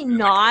he's really in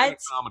not. the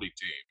comedy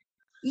team.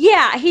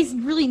 Yeah, he's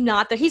really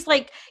not there. He's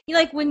like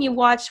when you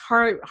watch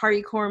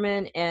Hardy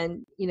Korman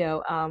and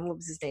what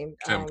was his name,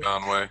 Tim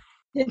Conway.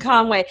 Tim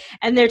Conway,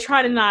 and they're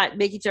trying to not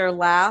make each other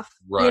laugh.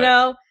 Right.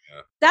 Yeah.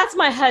 That's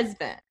my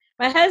husband.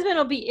 My husband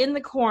will be in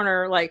the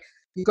corner like,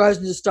 "You guys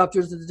need to stop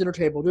doing this at the dinner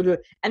table."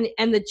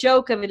 And the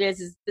joke of it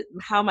is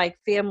how my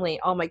family,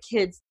 all my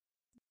kids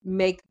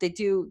they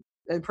do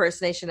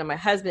impersonation of my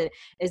husband,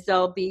 is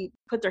they'll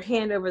put their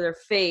hand over their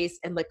face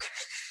and like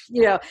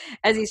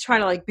as he's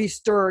trying to like be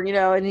stern,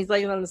 and he's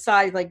like on the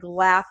side like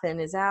laughing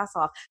his ass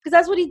off, because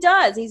that's what he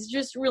does. He's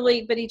just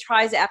really, but he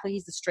tries to act like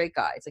he's the straight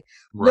guy. It's like,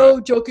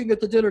 no joking at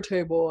the dinner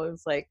table. And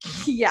it's like,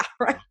 yeah,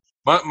 right.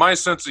 My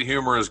sense of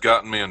humor has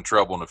gotten me in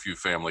trouble in a few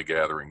family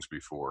gatherings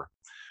before.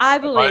 I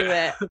believe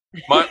it.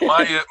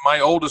 My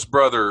oldest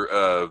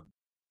brother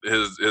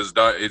is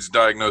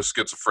diagnosed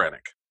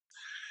schizophrenic.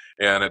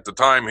 And at the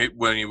time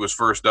when he was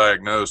first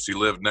diagnosed, he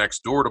lived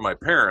next door to my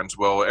parents.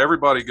 Well,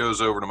 everybody goes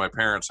over to my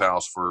parents'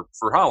 house for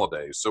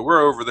holidays. So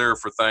we're over there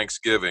for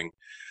Thanksgiving.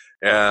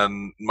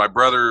 And my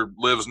brother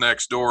lives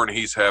next door, and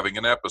he's having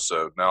an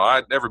episode.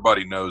 Now,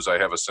 everybody knows I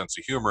have a sense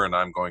of humor, and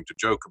I'm going to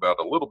joke about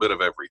a little bit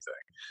of everything.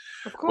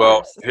 Of course.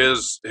 Well,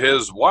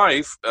 his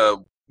wife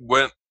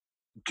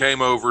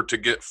came over to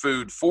get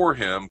food for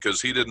him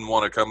because he didn't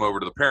want to come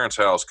over to the parents'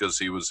 house because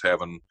he was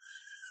having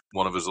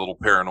one of his little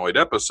paranoid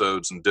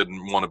episodes and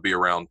didn't want to be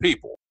around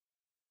people,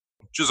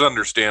 which is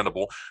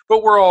understandable.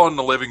 But we're all in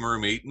the living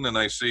room eating, and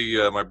I see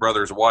my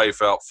brother's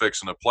wife out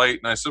fixing a plate.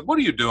 And I said, "What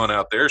are you doing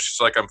out there?"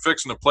 She's like, "I'm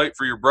fixing a plate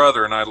for your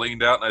brother." And I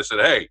leaned out and I said,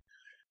 "Hey,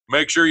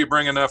 make sure you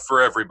bring enough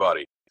for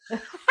everybody."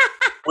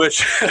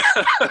 Which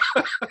I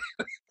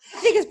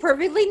think is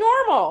perfectly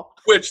normal.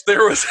 Which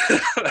there was,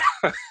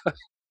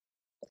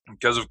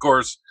 because of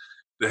course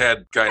they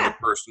had kind of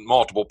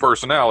multiple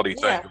personality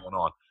thing going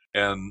on.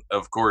 And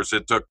of course,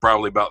 it took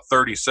probably about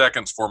 30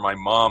 seconds for my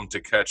mom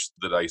to catch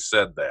that I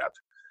said that.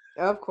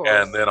 Of course.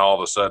 And then all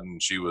of a sudden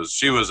she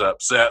was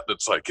upset.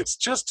 It's like, it's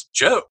just a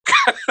joke.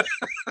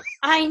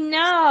 I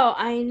know.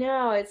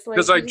 It's like,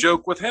 because I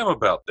joke with him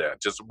about that.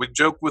 We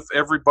joke with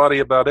everybody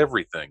about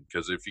everything.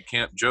 Because if you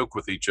can't joke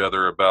with each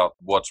other about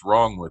what's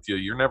wrong with you,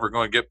 you're never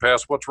going to get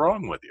past what's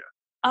wrong with you.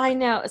 I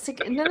know. It's like,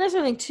 and then there's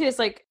something too. It's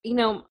like,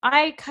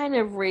 I kind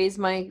of raised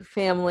my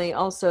family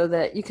also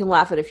that you can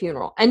laugh at a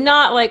funeral, and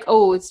not like,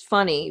 oh, it's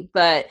funny,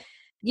 but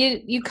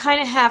you kind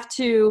of have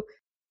to.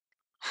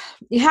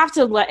 You have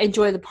to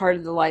enjoy the part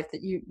of the life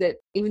that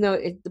even though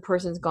the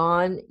person's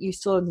gone, you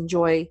still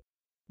enjoy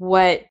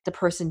what the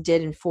person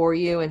did and for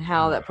you, and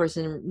how that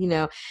person,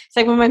 it's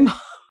like when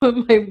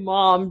my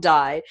mom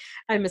died.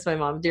 I miss my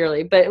mom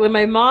dearly, but when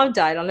my mom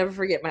died, I'll never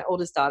forget my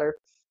oldest daughter.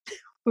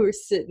 We were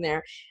sitting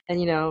there, and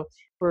we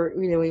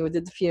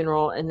did the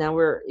funeral, and now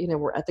we're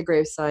at the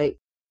gravesite,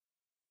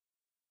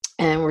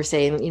 and we're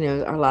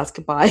saying our last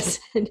goodbyes.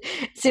 And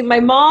see,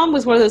 my mom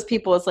was one of those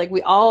people. It's like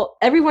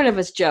every one of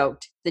us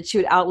joked that she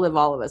would outlive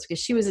all of us because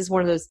she was just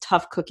one of those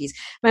tough cookies.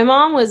 My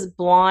mom was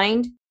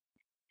blind,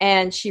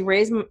 and she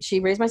raised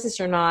my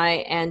sister and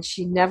I, and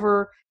she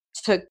never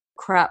took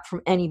crap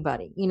from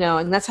anybody,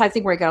 and that's how I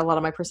think where I got a lot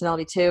of my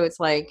personality too. It's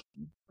like,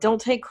 don't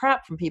take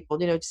crap from people,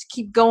 just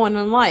keep going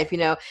in life.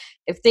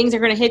 If things are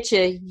going to hit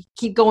you,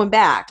 keep going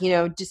back,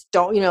 just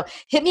don't,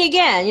 hit me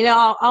again,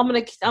 I'm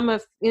going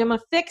to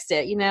fix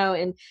it,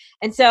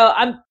 and so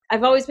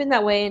I've always been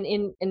that way.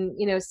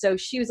 And so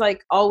she was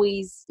like,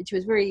 she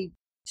was very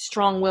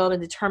strong-willed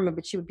and determined,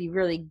 but she would be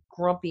really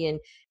grumpy and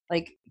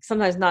like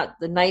sometimes not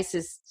the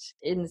nicest,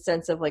 in the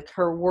sense of like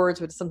her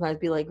words would sometimes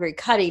be like very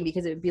cutting,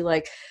 because it would be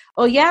like,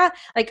 oh yeah,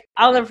 like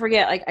I'll never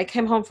forget, like I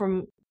came home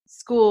from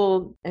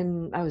school,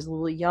 and I was a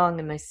little young,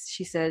 and I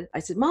said,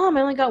 Mom,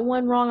 I only got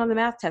one wrong on the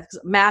math test,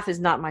 because math is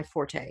not my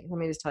forte. Let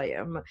me just tell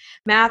you,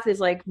 math is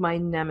like my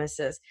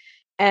nemesis.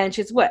 And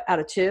she's, what, out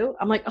of 2?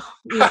 I'm like, oh,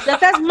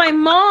 that's my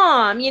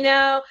mom,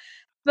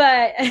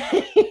 but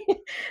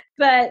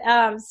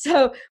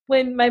so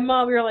when my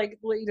mom, we were like,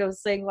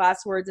 saying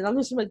last words, and I'm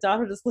listening to my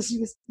daughter just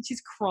listening,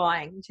 she's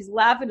crying, she's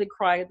laughing and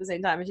crying at the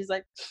same time, and she's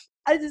like,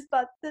 I just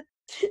thought that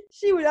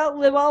she would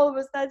outlive all of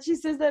us. That she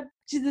says that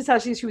this is how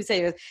she would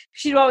say it.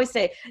 She'd always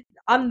say,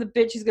 I'm the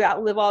bitch who's gonna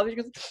outlive all of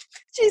us.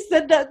 She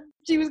said that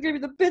she was gonna be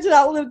the bitch that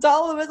outlived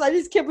all of us. I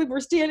just can't believe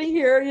we're standing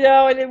here,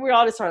 and then we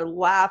all just started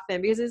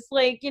laughing, because it's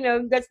like,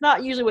 that's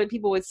not usually what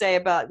people would say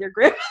about their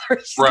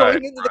grandmother. She's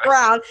going into the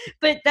ground,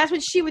 but that's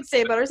what she would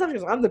say about herself. She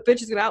goes, I'm the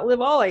bitch who's gonna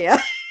outlive all of you.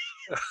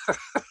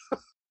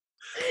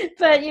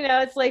 But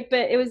it's like,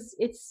 but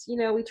it's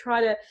we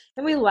try to,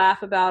 and we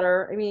laugh about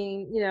her. I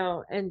mean,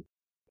 and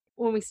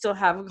when we still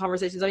have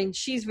conversations, I mean,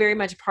 she's very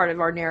much part of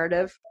our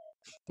narrative,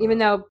 even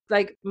though,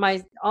 like,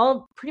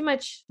 pretty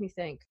much, let me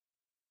think.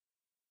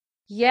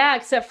 Yeah,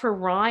 except for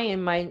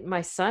Ryan,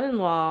 my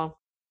son-in-law,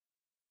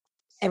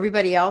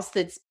 everybody else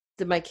that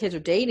my kids are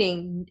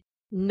dating,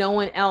 no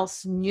one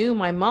else knew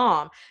my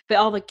mom. But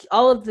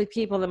all of the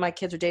people that my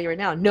kids are dating right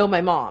now know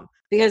my mom,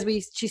 because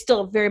she's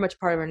still very much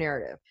part of our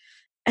narrative.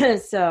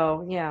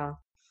 So, yeah.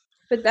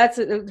 But that's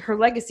her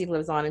legacy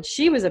lives on, and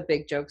she was a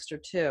big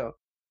jokester too.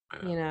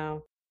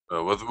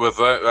 With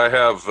that, I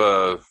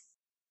have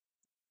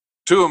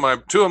two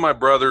of my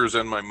brothers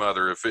and my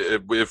mother.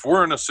 If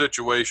we're in a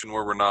situation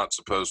where we're not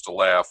supposed to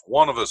laugh,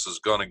 one of us is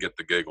going to get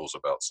the giggles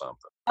about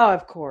something. Oh,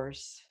 of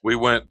course. We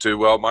went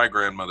to my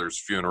grandmother's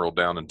funeral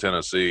down in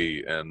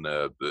Tennessee, and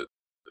the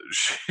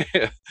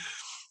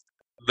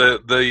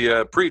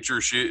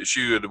preacher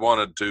she had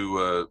wanted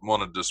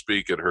to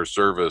speak at her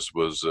service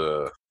was.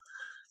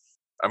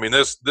 I mean,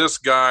 this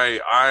guy,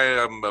 I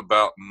am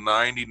about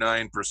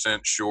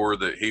 99% sure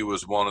that he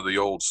was one of the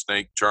old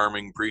snake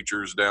charming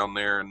preachers down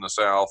there in the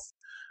South.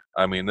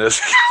 I mean, this,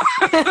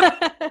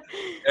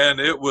 and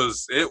it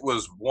was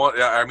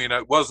one. I mean,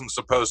 it wasn't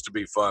supposed to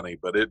be funny,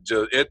 but it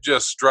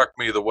just struck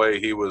me the way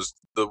he was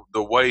the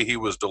way he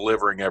was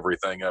delivering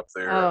everything up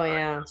there. Oh,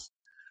 yeah.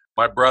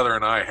 My brother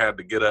and I had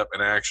to get up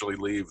and actually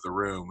leave the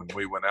room, and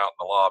we went out in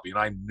the lobby, and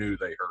I knew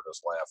they heard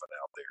us laughing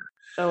out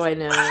there. Oh, I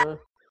know.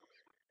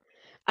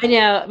 I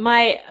know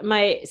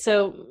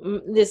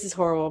so this is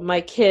horrible. My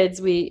kids,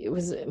 it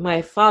was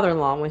my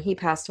father-in-law when he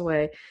passed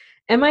away,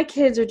 and my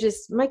kids are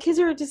just, like I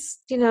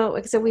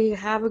said, we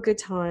have a good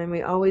time.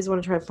 We always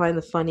want to try to find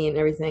the funny and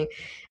everything.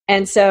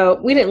 And so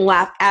we didn't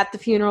laugh at the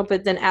funeral,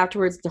 but then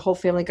afterwards the whole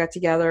family got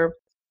together,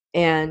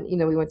 and,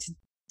 we went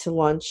to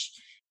lunch,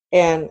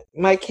 and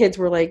my kids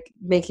were like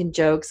making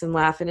jokes and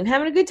laughing and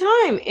having a good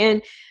time.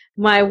 And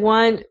my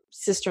one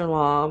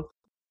sister-in-law,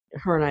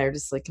 her and I are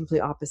just like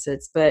complete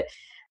opposites, but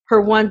her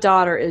one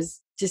daughter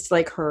is just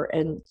like her,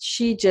 and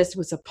she just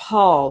was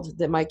appalled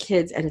that my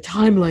kids at a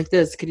time like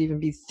this could even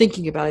be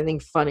thinking about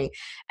anything funny.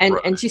 And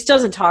Right. And she still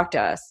doesn't talk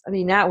to us. I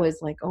mean, that was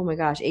like, oh my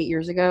gosh, 8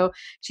 years ago.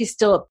 She's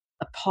still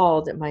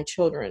appalled at my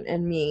children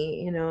and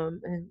me,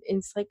 and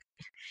it's like,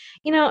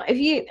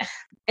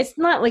 it's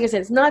not, like I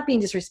said, it's not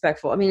being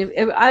disrespectful. I mean,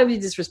 if I would be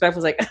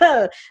disrespectful, it's like,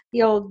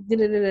 the old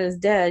is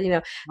dead,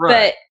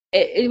 Right. But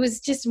it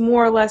was just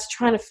more or less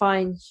trying to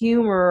find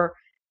humor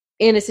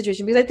in a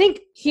situation, because I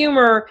think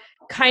humor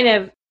kind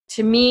of,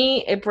 to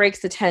me, it breaks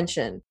the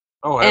tension.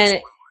 Oh,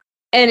 absolutely.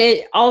 And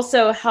it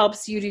also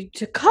helps you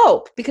to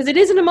cope, because it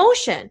is an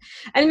emotion.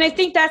 And I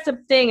think that's the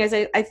thing, is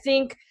I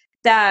think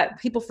that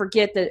people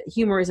forget that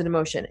humor is an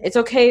emotion. It's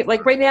okay.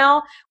 Like right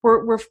now,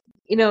 we're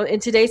in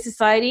today's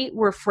society,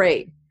 we're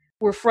afraid,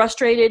 we're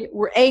frustrated,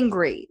 we're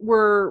angry,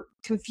 we're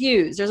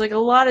confused. There's like a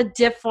lot of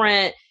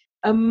different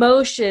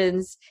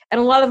emotions,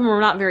 and a lot of them are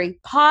not very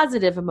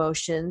positive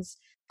emotions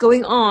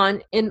going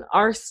on in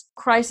our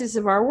crisis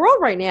of our world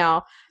right now.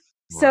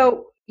 Right.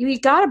 So you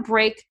got to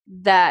break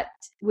that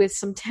with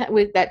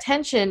with that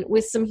tension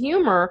with some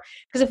humor,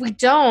 because if we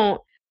don't,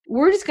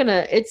 we're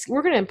gonna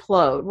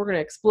implode. We're gonna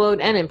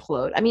explode and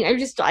implode. I mean,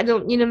 I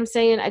don't, you know what I'm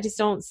saying? I just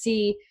don't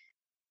see,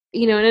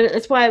 and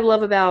that's why I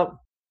love about,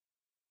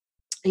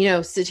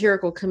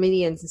 satirical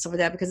comedians and stuff like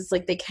that, because it's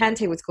like they can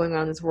take what's going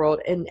on in this world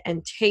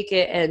and take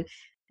it and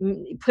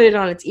put it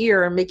on its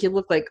ear and make you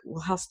look like,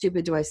 well, how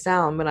stupid do I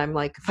sound when I'm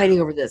like fighting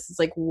over this? It's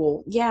like,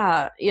 well,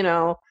 yeah,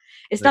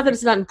 it's not that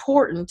it's not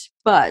important,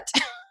 but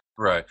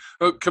right.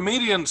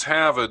 Comedians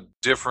have a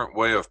different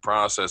way of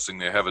processing.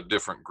 They have a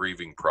different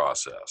grieving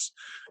process,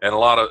 and a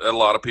lot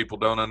of people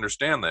don't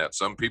understand that.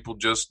 Some people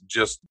just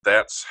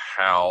that's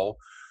how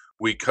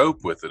we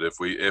cope with it.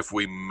 If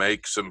we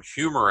make some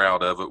humor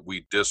out of it,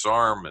 we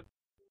disarm it,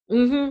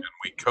 and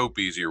we cope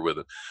easier with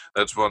it.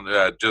 That's one.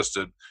 Just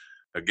to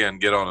again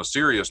get on a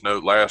serious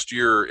note, last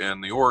year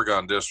in the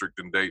Oregon District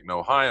in Dayton,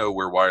 Ohio,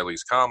 where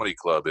Wiley's Comedy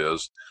Club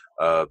is,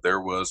 there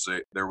was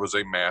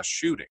a mass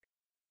shooting,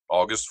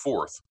 August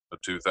 4th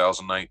of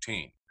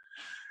 2019,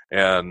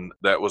 and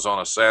that was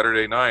on a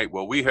Saturday night.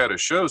 Well, we had a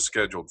show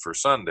scheduled for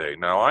Sunday.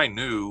 Now I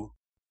knew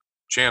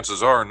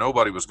chances are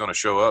nobody was going to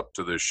show up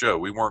to this show.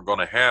 We weren't going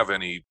to have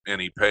any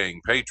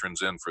paying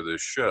patrons in for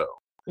this show.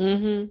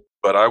 Mm-hmm.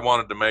 But I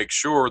wanted to make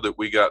sure that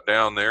we got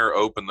down there,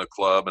 open the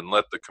club, and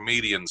let the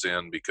comedians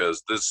in,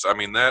 because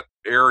that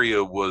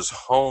area was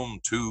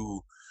home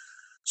to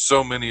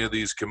so many of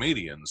these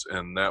comedians,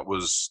 and that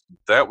was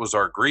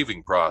our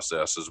grieving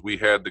process, is we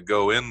had to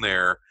go in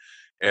there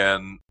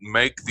and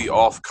make the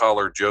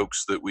off-collar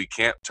jokes that we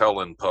can't tell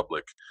in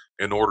public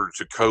in order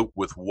to cope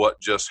with what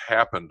just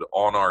happened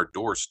on our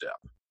doorstep.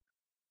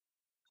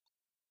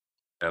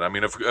 And I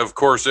mean, of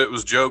course, it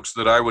was jokes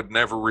that I would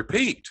never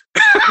repeat.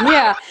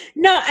 Yeah,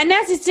 no, and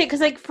that's just it. Because,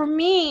 like, for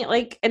me,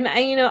 like, and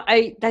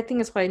I think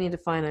that's why I need to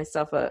find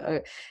myself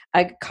a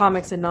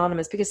Comics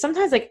Anonymous, because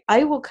sometimes, like,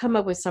 I will come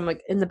up with some,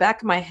 like, in the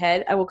back of my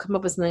head, I will come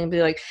up with something and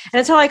be like, and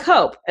it's how I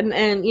cope, and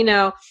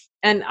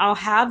and I'll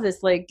have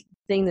this like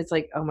thing that's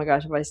like, oh my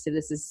gosh, if I say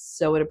this is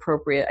so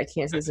inappropriate, I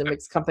can't say this in a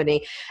mixed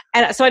company,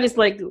 and so I just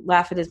like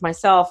laugh at it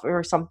myself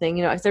or something,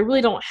 because I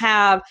really don't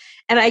have,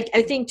 and I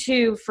think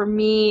too, for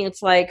me,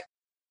 it's like,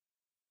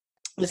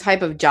 the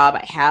type of job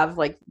I have,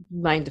 like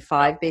 9 to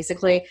 5,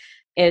 basically,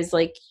 is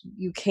like,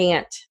 you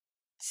can't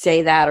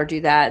say that or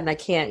do that. And I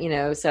can't,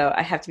 so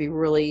I have to be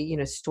really,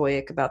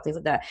 stoic about things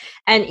like that.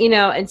 And,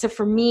 and so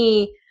for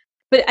me,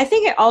 but I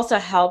think it also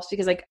helps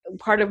because, like,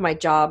 part of my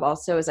job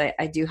also is I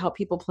do help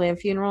people plan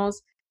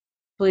funerals,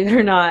 believe it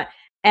or not.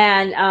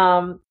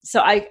 And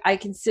so I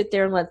can sit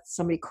there and let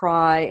somebody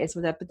cry and some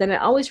of that, but then I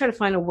always try to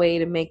find a way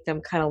to make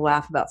them kind of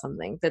laugh about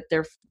something that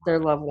their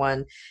loved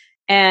one.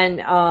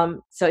 And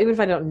so even if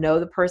I don't know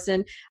the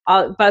person,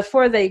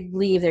 before they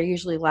leave, they're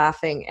usually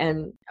laughing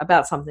and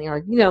about something, or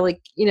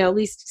at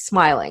least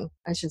smiling.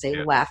 I shouldn't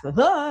say laughing,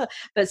 but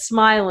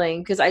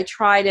smiling, because I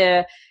try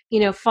to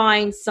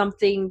find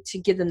something to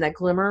give them that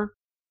glimmer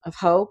of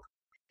hope.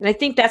 And I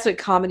think that's what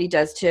comedy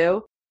does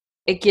too.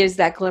 It gives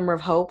that glimmer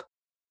of hope.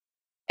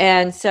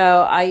 And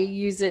so I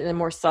use it in a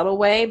more subtle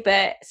way.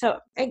 But so,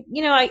 at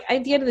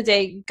the end of the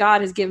day,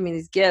 God has given me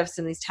these gifts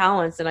and these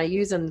talents, and I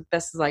use them the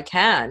best as I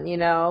can,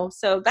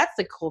 So that's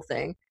the cool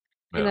thing.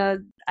 Yeah.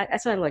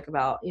 That's what I like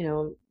about,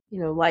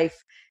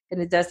 life, and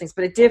it does things.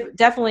 But it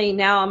definitely,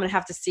 now I'm going to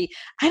have to see.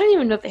 I don't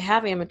even know if they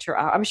have amateur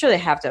hours. I'm sure they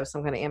have to have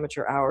some kind of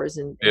amateur hours.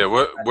 Yeah.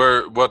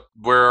 Where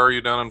are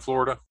you down in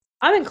Florida?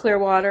 I'm in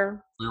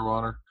Clearwater.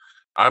 Clearwater.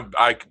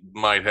 I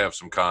might have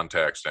some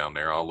contacts down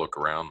there. I'll look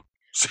around.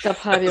 They'll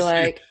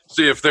probably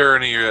see if there are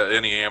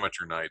any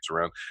amateur nights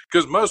around,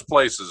 because most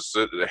places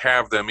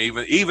have them,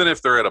 even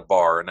if they're at a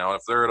bar. Now,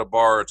 if they're at a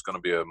bar, it's going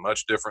to be a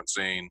much different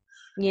scene.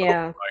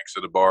 Yeah, open mics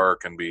at a bar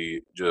can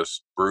be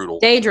just brutal,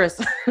 dangerous.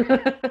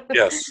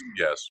 yes,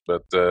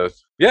 but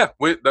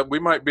we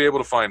might be able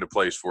to find a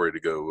place for you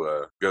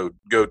to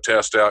go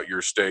test out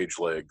your stage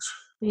legs.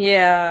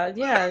 Yeah.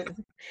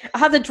 I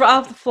have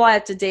to fly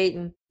up to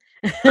Dayton.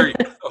 There you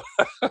go.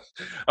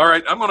 All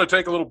right, I'm going to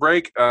take a little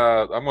break.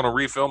 I'm going to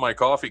refill my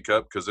coffee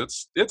cup because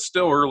it's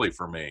still early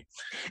for me.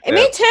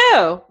 Me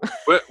too.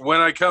 But when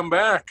I come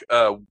back,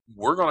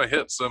 we're going to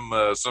hit some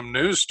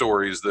news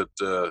stories that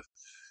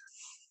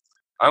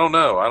I don't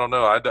know.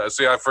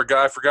 I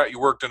forgot you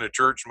worked in a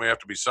church and we have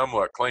to be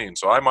somewhat clean,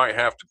 so I might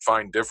have to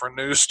find different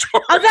news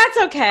stories. Oh, that's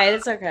okay.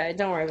 That's okay.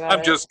 Don't worry about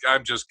it.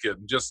 I'm just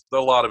kidding. Just a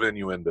lot of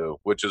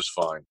innuendo, which is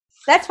fine.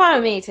 That's fine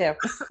with me too.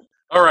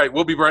 All right,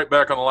 we'll be right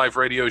back on the Life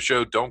Radio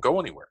Show. Don't go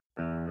anywhere.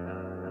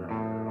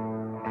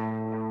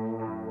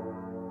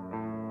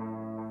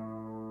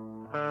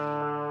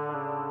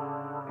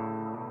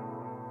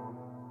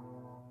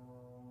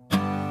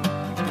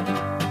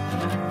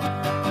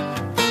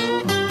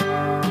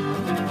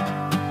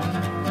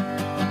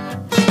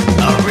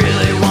 I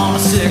really want a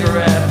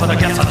cigarette, but I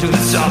guess I'll do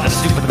this other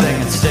stupid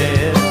thing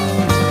instead.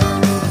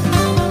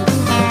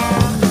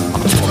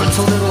 I'm told it's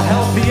a little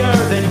healthier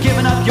than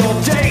giving up your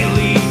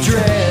daily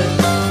dread.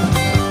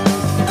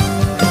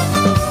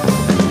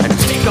 And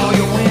take all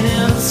your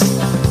winnings,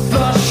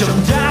 flush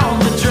them down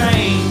the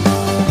drain,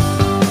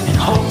 and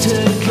hope to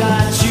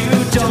God you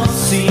don't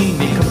see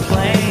me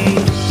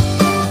complain.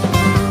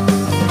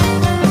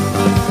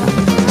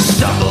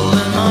 Stumble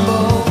and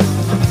mumble,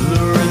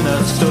 luring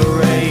the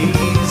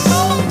stories.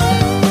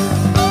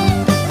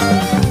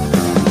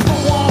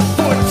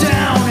 4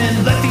 down.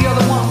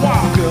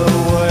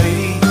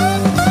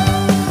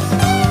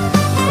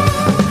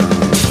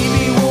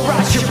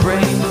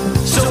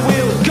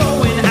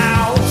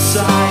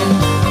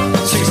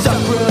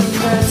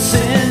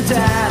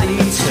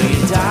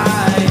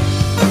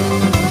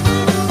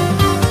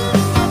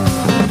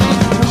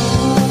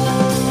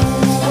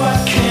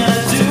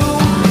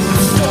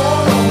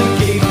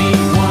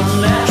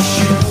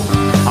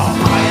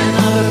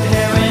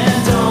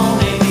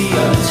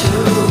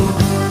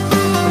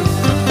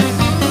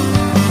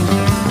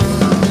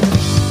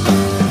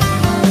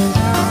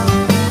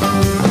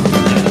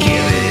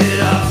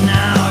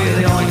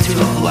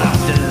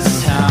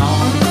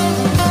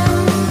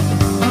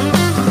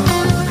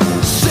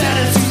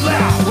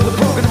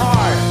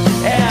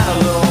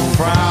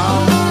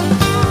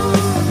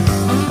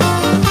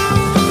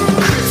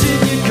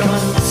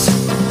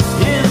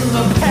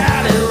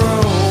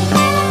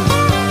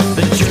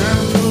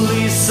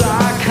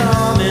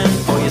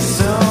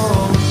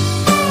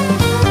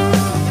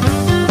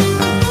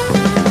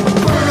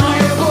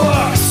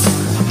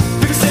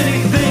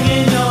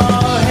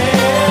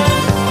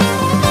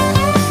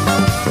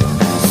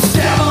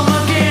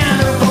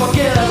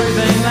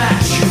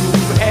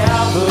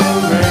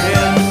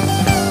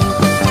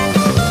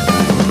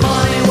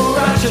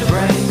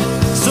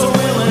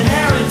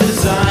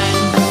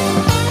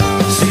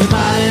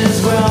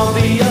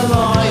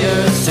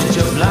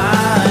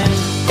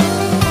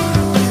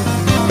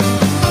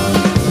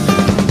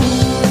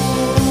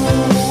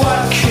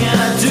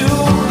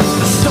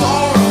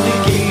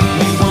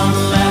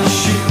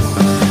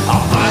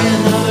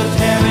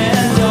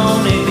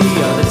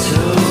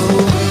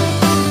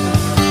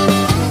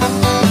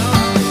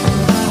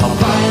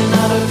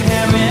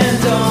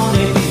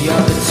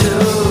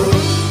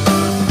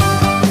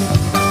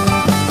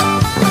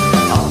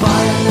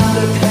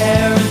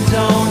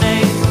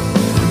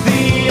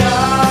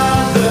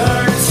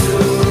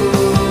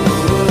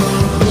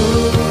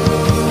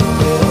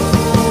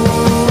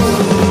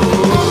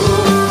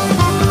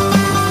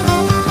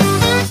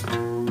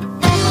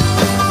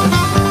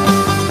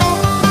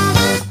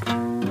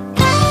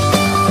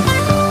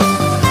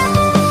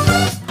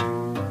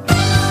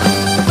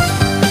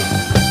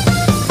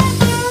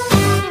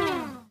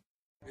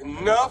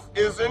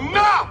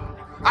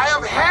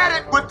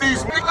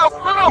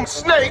 damn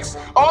snakes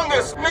on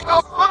this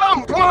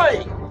nigga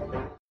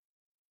plane.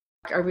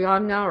 Are we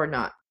on now or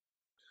not?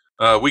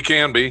 We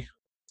can be.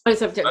 Oh,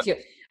 it's up to you.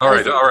 All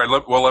right.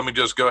 Let me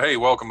just go. Hey,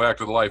 welcome back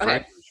to the Life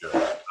Radio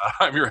Show.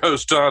 I'm your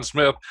host, Don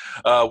Smith.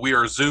 We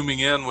are zooming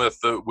in with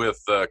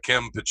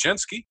Kim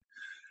Paczynski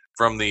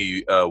from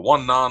the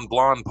One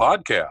Non-Blonde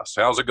podcast.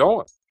 How's it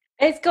going?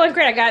 It's going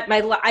great.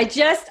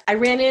 I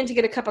ran in to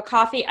get a cup of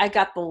coffee. I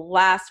got the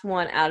last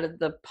one out of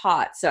the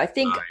pot. So I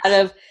think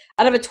Nice.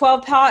 out of a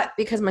 12 pot,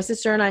 because my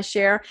sister and I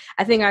share,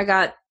 I think I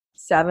got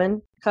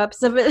 7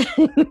 cups of it.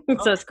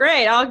 So it's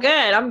great. All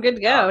good. I'm good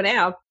to go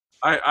now.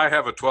 I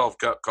have a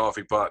 12-cup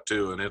coffee pot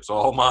too, and it's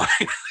all mine.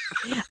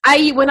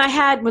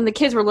 When the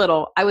kids were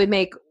little, I would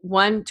make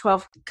 1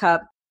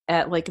 12-cup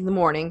at like in the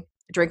morning,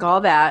 drink all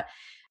that.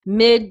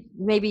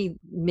 Maybe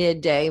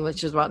midday,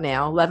 which is about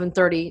now,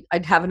 11:30,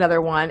 I'd have another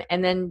one,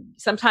 and then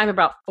sometime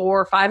about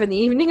 4 or 5 in the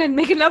evening, I'd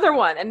make another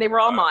one, and they were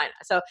all mine.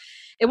 So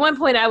at one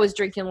point, I was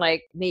drinking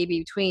like maybe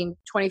between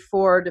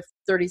 24 to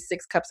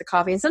 36 cups of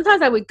coffee, and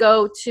sometimes I would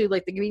go to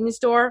like the convenience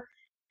store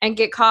and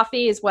get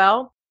coffee as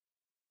well.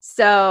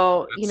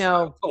 So That's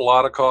a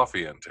lot of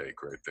coffee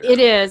intake right there. it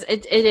is,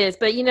 it is,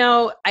 but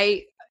and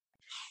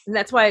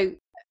that's why.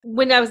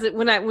 When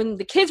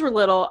the kids were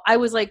little, I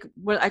was like,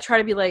 I try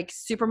to be like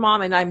super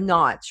mom, and I'm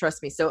not,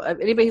 trust me. So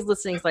anybody who's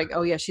listening is like,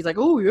 oh yeah, she's like,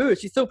 oh yeah,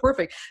 she's so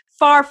perfect.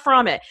 Far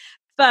from it.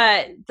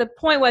 But the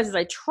point was,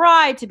 I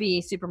tried to be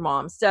super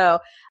mom. So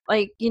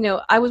like,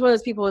 I was one of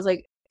those people who was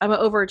like, I'm an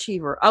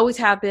overachiever. Always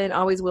have been,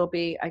 always will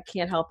be. I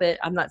can't help it.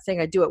 I'm not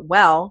saying I do it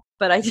well,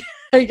 but I'm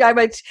going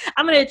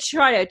to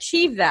try to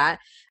achieve that.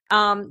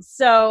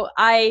 So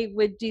I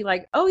would be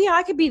like, oh yeah,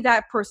 I could be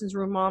that person's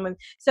room mom. And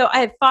so I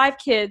had 5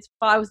 kids.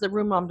 I was the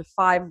room mom to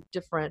 5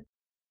 different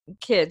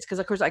kids. Cause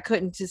of course I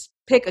couldn't just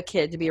pick a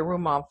kid to be a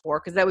room mom for,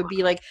 cause that would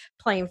be like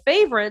playing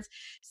favorites.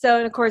 So,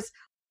 and of course,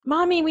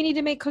 mommy, we need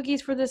to make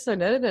cookies for this. So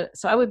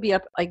I would be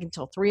up like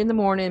until 3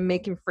 a.m.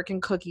 making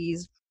freaking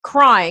cookies,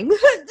 crying. Why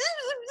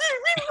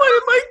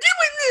am I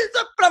doing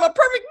this? But I'm a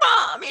perfect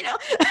mom,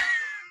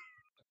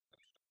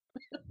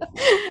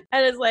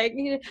 And it's like,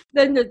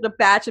 then the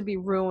batch would be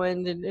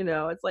ruined, and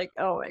it's like,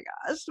 oh my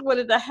gosh,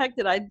 what the heck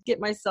did I get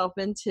myself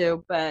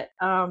into? But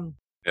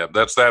Yeah,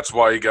 that's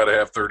why you got to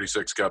have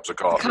 36 cups of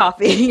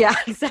coffee. Yeah,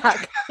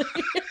 exactly.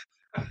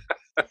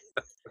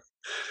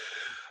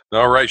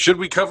 All right, should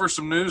we cover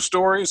some news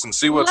stories and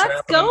see what's happening?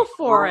 Let's go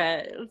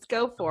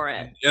for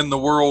it. In the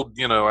world,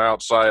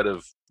 outside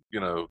of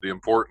the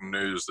important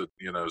news that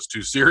is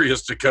too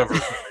serious to cover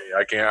for me.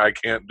 I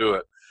can't do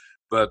it.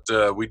 But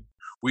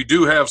we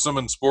do have some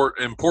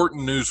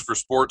important news for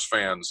sports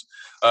fans.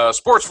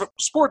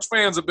 Sports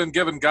fans have been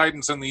given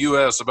guidance in the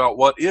U.S. about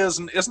what is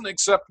and isn't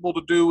acceptable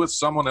to do with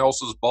someone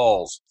else's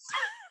balls.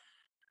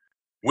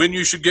 When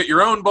you should get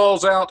your own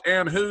balls out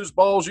and whose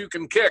balls you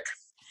can kick.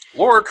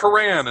 Laura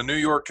Curran, a New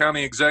York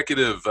County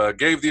executive,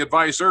 gave the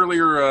advice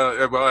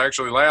earlier,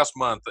 last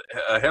month,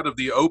 ahead of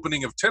the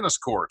opening of tennis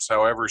courts.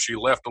 However, she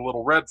left a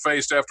little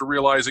red-faced after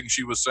realizing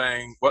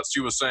what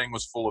she was saying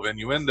was full of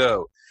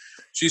innuendo.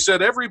 She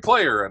said every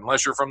player,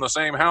 unless you're from the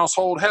same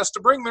household, has to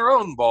bring their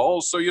own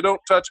balls so you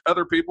don't touch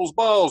other people's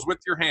balls with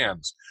your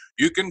hands.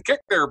 You can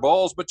kick their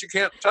balls, but you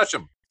can't touch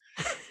them.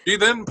 She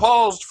then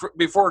paused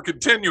before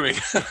continuing.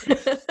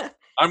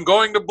 I'm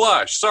going to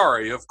blush.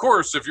 Sorry. Of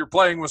course, if you're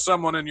playing with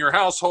someone in your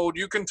household,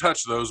 you can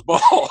touch those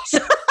balls.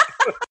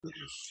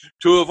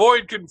 To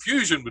avoid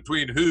confusion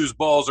between whose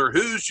balls are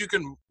whose, you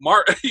can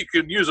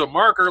use a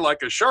marker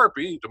like a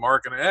Sharpie to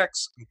mark an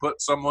X and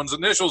put someone's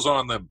initials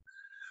on them.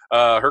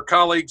 Her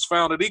colleagues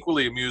found it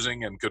equally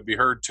amusing and could be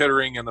heard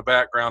tittering in the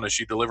background as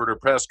she delivered her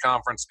press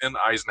conference in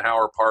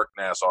Eisenhower Park,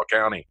 Nassau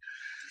County.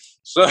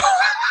 So,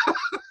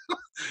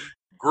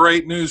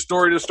 great news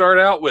story to start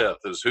out with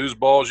is whose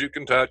balls you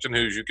can touch and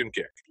whose you can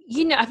kick.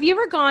 Have you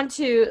ever gone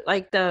to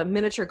like the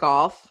miniature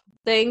golf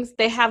things?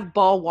 They have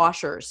ball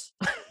washers.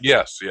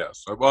 Yes.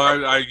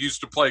 Well, I used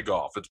to play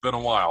golf. It's been a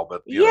while,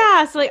 but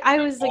it's like I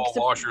was ball like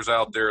washers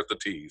out there at the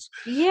tees.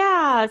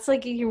 Yeah, it's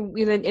like and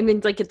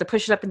then like get to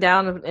push it up and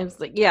down, and it's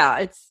like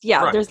Right.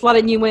 There's a lot of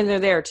innuendo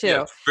there too.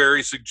 Yeah,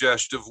 very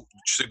suggestive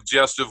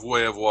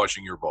way of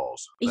washing your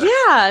balls.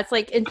 Yeah, it's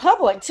like in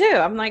public too.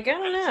 I'm like, I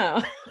don't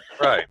know.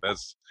 Right.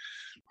 That's.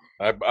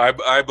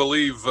 I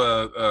believe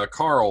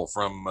Carl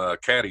from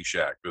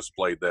Caddyshack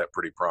displayed that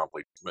pretty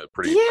promptly.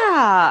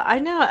 Yeah, I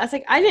know. I was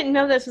like, I didn't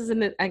know this was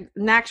an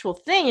actual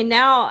thing, and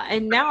now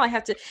I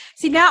have to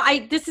see. Now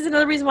this is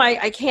another reason why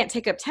I can't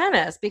take up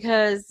tennis,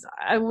 because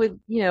I would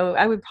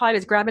probably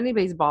just grab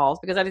anybody's balls,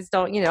 because I just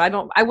don't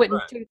I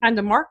wouldn't take time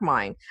to mark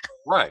mine.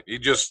 Right. You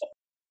just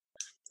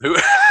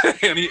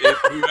if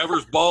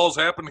whoever's balls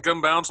happen to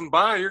come bouncing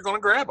by, you're going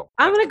to grab them.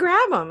 I'm going to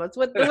grab them. That's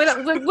what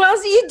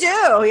else do you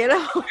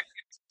do?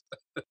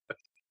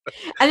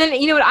 And then,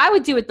 what I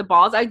would do with the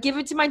balls, I'd give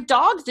it to my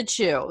dogs to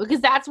chew, because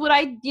that's what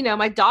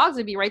my dogs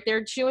would be right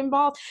there chewing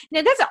balls.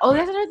 Now that's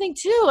another thing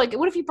too. Like,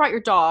 what if you brought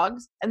your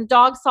dogs and the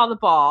dogs saw the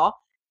ball?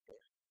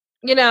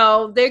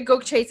 they go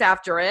chase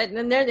after it,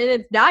 and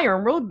then now you're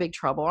in real big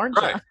trouble, aren't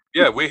you? Right.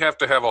 Yeah, we have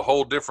to have a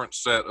whole different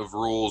set of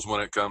rules when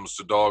it comes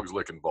to dogs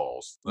licking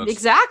balls.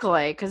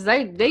 Exactly, because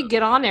they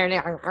get on there and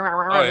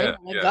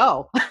they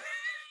go.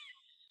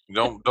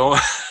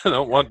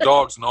 Don't want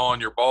dogs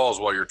gnawing your balls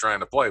while you're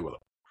trying to play with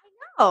them.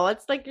 Oh,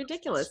 it's like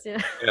ridiculous.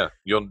 Yeah. Yeah,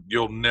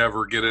 you'll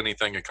never get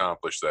anything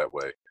accomplished that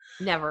way.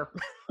 Never.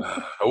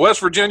 A West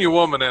Virginia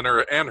woman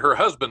and her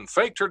husband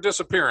faked her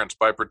disappearance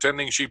by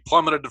pretending she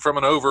plummeted from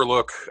an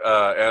overlook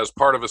as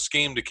part of a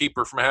scheme to keep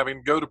her from having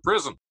to go to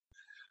prison.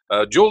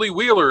 Julie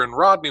Wheeler and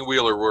Rodney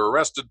Wheeler were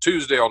arrested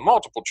Tuesday on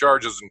multiple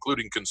charges,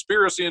 including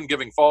conspiracy and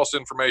giving false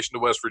information to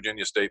West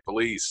Virginia State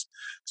Police.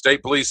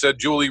 State Police said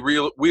Julie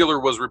Wheeler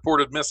was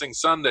reported missing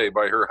Sunday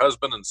by her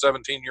husband and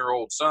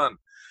 17-year-old son.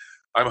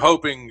 I'm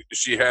hoping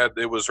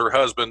it was her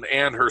husband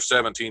and her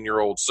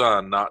 17-year-old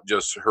son, not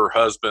just her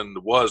husband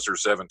was her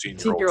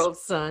 17-year-old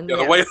son. Yeah,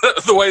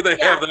 the way they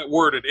have that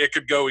worded, it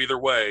could go either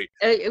way.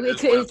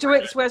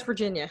 It's West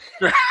Virginia.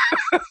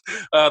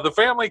 The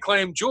family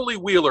claimed Julie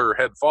Wheeler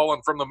had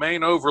fallen from the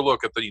main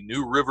overlook at the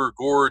New River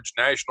Gorge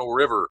National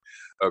River,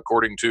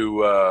 according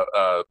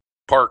to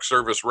Park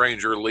Service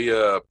Ranger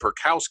Leah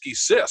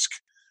Perkowski-Sisk.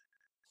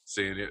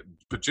 See,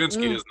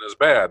 Paczynski isn't as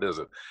bad, is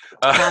it?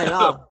 I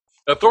know.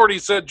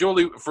 Authorities said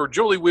searched for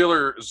Julie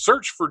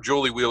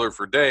Wheeler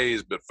for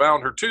days, but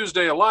found her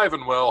Tuesday alive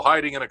and well,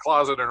 hiding in a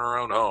closet in her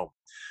own home.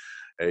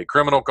 A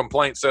criminal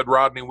complaint said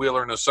Rodney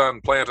Wheeler and his son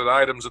planted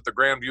items at the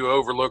Grandview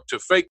Overlook to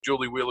fake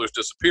Julie Wheeler's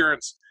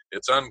disappearance.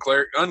 It's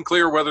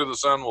unclear whether the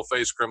son will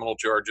face criminal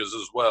charges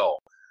as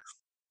well.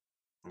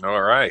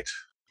 All right.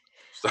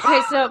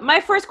 Okay, so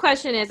my first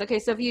question is,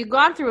 so if you've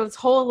gone through this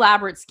whole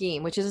elaborate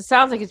scheme, it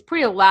sounds like it's a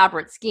pretty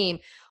elaborate scheme,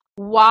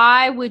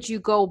 why would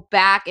you go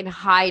back and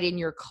hide in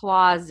your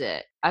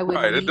closet? I would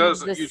leave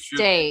the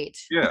state.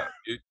 Yeah,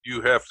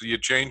 you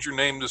change your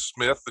name to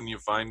Smith and you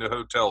find a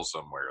hotel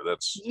somewhere.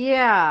 That's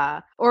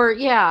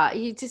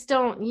you just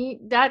don't.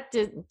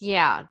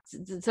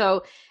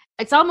 So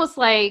it's almost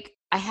like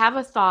I have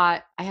a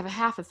thought, I have a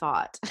half a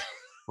thought.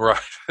 Right.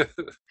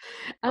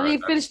 I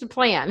need to finish the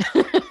plan.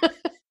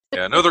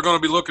 Yeah, I know they're going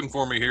to be looking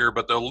for me here,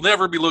 but they'll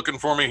never be looking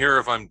for me here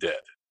if I'm dead.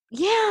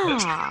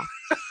 Yeah.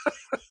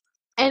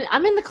 And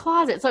I'm in the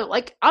closet. So,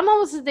 I'm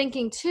almost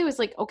thinking, too, it's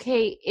like,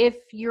 okay, if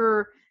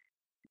you're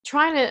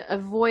trying to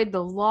avoid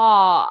the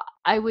law,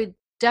 I would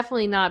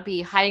definitely not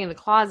be hiding in the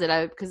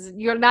closet because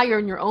you're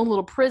in your own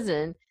little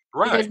prison.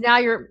 Right. Because now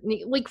you're,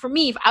 for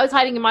me, if I was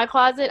hiding in my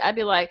closet, I'd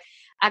be like,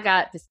 I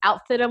got this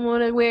outfit I'm going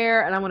to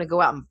wear, and I'm going to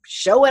go out and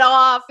show it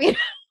off.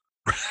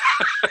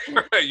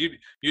 Right.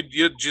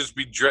 You'd just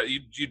be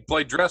you'd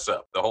play dress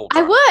up the whole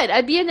time. I would.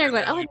 I'd be in there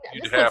going,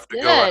 you'd have to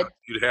go out.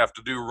 You'd have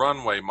to do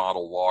runway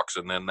model walks,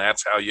 and then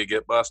that's how you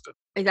get busted.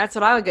 And that's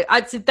what I would get.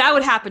 That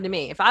would happen to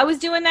me if I was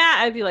doing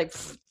that. I'd be like,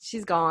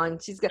 she's gone.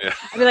 She's gone. Yeah.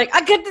 I'd be like,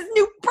 I got this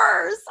new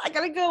purse. I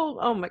gotta go.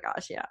 Oh my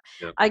gosh, yeah.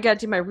 Yep. I got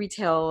to do my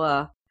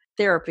retail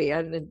therapy,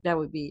 and that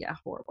would be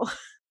horrible.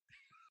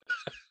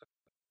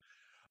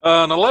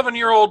 An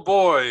 11-year-old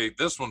boy,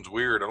 this one's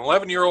weird. An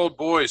 11-year-old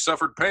boy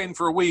suffered pain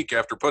for a week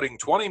after putting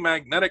 20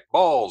 magnetic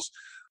balls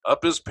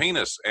up his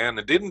penis and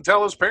didn't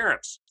tell his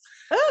parents.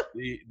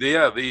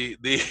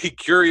 The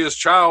curious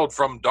child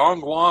from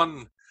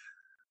Dongguan,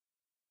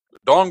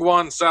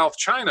 South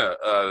China,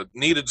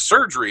 needed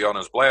surgery on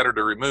his bladder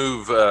to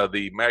remove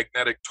the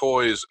magnetic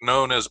toys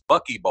known as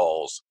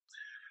buckyballs.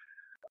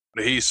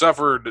 He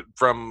suffered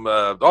from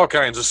all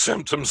kinds of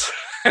symptoms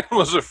and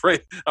was afraid.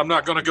 I'm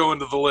not going to go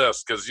into the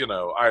list because,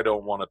 I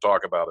don't want to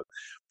talk about it.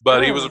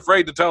 But he was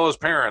afraid to tell his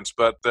parents.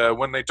 But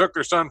when they took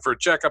their son for a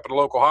checkup at a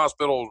local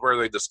hospital where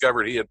they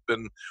discovered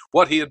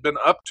what he had been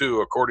up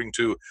to, according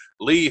to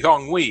Li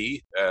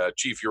Hongwei,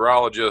 chief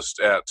urologist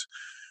at,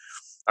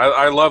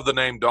 I love the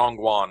name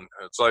Dongguan.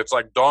 It's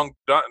like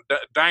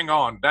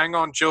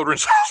Dangon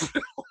Children's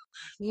Hospital.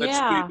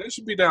 Yeah. They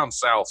should be down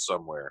south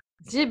somewhere.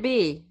 Should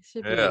be.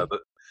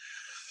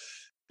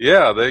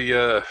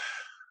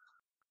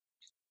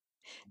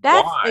 That's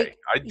why?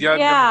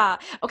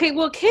 Okay,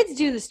 well, kids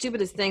do the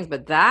stupidest things,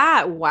 but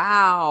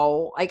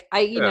wow.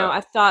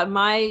 I thought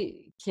my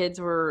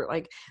kids were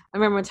like, I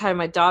remember one time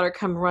my daughter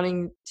come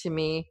running to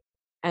me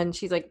and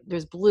she's like,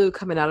 there's blue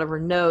coming out of her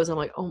nose. I'm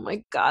like, oh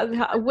my God,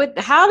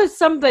 how does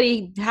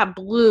somebody have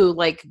blue,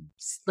 like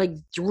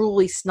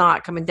drooly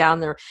snot coming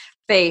down their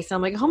face?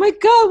 I'm like, oh my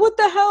God, what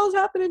the hell is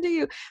happening to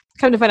you?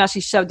 Come to find out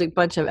she shoved a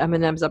bunch of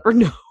M&Ms up her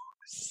nose.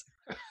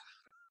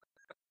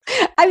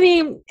 I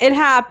mean, it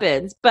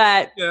happens,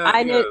 but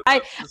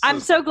I'm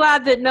so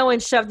glad that no one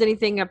shoved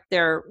anything up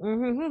there.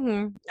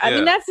 Mm-hmm. I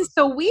mean, that's just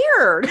so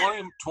weird.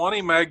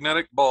 20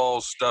 magnetic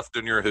balls stuffed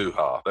in your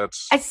hoo-ha.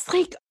 It's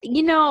like,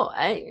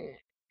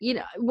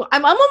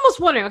 I'm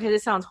almost wondering, okay,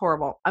 this sounds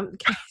horrible.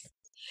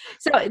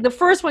 So the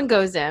first one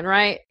goes in,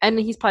 right? And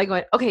he's probably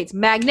going, okay, it's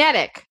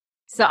magnetic.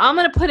 So I'm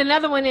going to put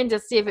another one in to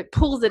see if it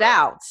pulls it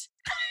out.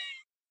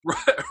 Right.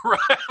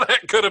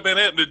 That could have been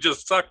it, and it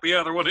just sucked the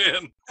other one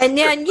in. And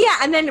then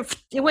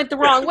it went the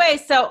wrong way.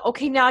 So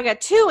okay, now I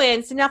got 2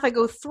 in. So now if I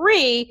go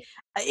 3,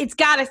 it's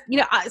got to,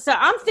 so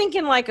I'm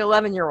thinking like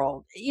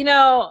 11-year-old.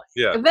 Yeah.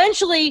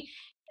 Eventually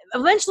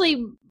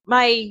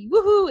my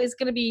woohoo is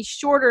going to be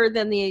shorter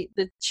than the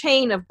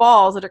chain of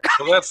balls that are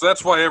coming. Well,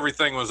 that's why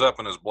everything was up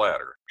in his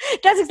bladder.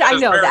 I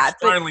know that.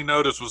 But Finally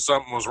noticed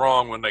something was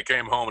wrong when they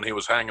came home and he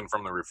was hanging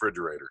from the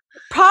refrigerator.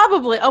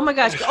 probably. Oh my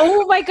gosh.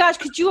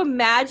 Could you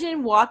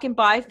imagine walking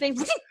by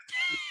things?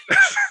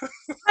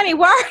 Honey,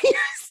 why are you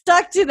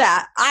stuck to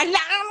that? I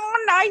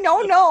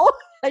don't know.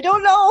 I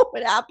don't know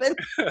what happened.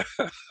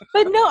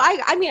 But no,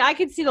 I mean, I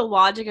could see the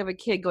logic of a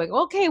kid going,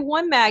 okay,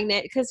 1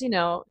 magnet, because, he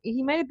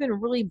might have been a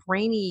really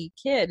brainy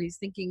kid. He's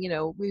thinking,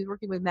 we were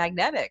working with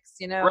magnetics,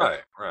 Right.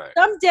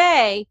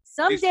 Someday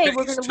He's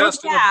we're going to look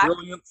testing back. a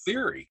brilliant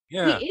theory.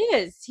 Yeah. He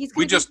is.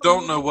 We just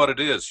don't know what it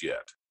is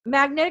yet.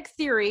 Magnetic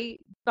Theory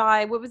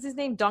by, what was his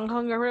name? Dong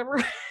Hung or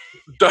whatever?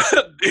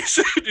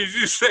 Did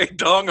you say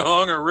Dong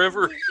Hong or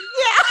River?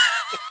 Yeah.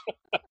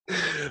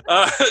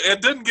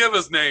 It didn't give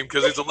his name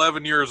because he's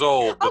 11 years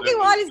old. Okay,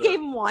 well, I just gave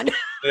him one.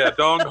 Yeah,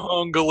 Dong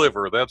Hong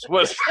Gulliver. That's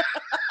what.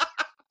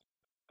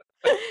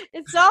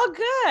 It's all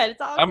good.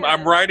 It's all good.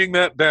 I'm writing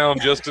that down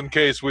just in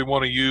case we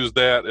want to use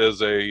that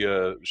as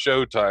a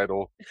show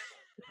title.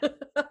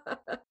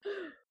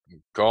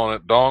 Calling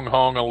it Dong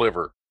Hong a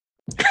Liver.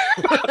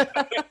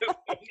 I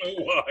don't know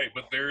why,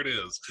 but there it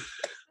is.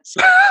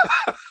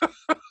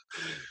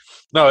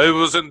 No, it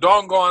was in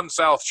Dongguan,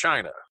 South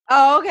China.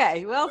 Oh,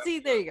 okay. Well, see,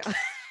 there you go.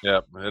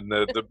 Yep, and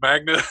the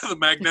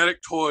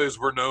magnetic toys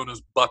were known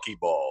as Bucky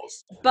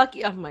Balls.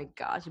 Bucky, oh my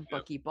gosh,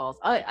 Bucky Balls.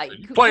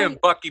 You playing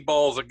Bucky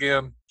Balls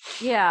again?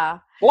 Yeah.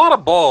 A lot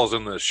of balls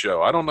in this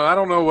show. I don't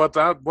know what's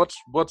up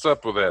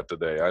with that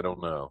today. I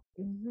don't know.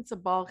 It's a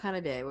ball kind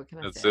of day. What can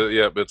I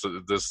say?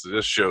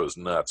 This show is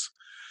nuts.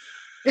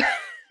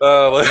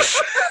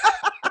 Let's.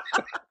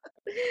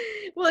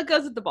 Well, it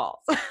goes with the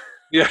balls.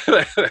 Yeah,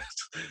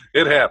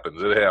 it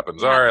happens. It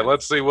happens. All right,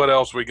 let's see what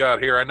else we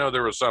got here. I know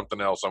there was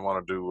something else I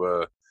wanted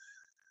to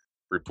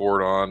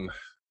report on.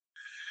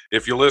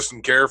 If you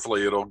listen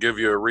carefully, it'll give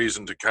you a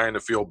reason to kind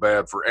of feel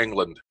bad for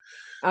England.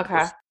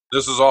 Okay.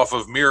 This is off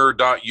of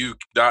mirror.co.uk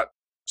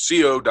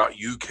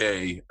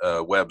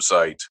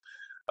website.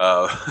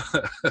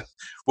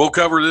 We'll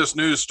cover this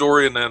news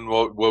story and then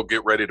we'll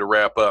get ready to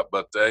wrap up.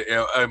 But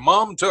a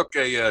mom took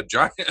a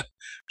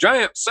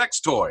giant sex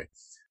toy.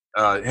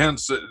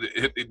 Hence,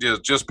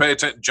 just pay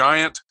attention.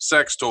 Giant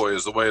sex toy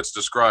is the way it's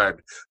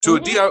described to a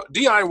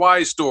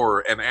DIY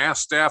store and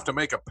asked staff to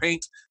make a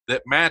paint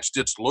that matched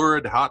its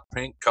lurid hot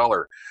pink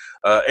color.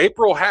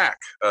 April Hack,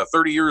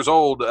 30 years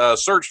old,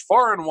 searched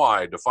far and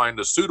wide to find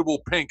a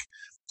suitable pink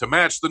to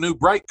match the new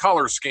bright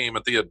color scheme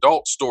at the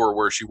adult store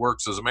where she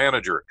works as a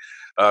manager.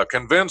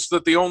 Convinced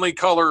that the only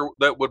color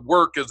that would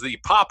work is the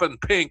poppin'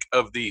 pink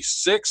of the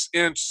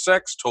 6-inch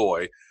sex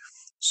toy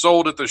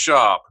sold at the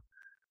shop.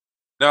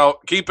 Now,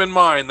 keep in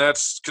mind,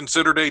 that's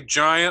considered a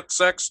giant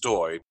sex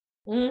toy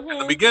in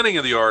the beginning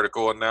of the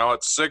article, and now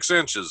it's 6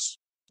 inches.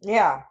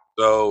 Yeah.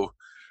 So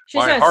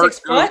my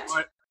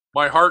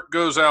heart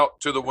goes out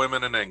to the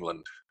women in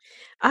England.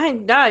 I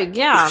know,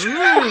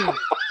 yeah.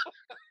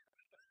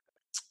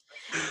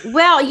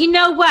 Well, you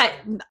know what?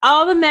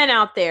 All the men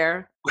out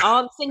there,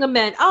 all the single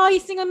men. Oh, you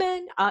single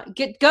men?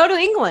 Go to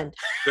England.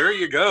 There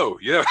you go.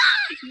 Yeah.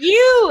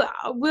 You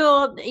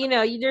will,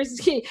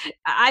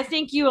 I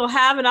think you will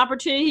have an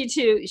opportunity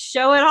to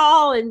show it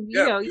all, and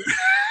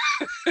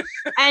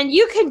and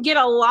you can get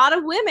a lot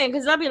of women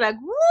because they'll be like,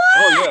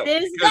 "What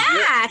is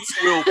that?"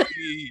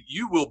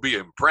 You will be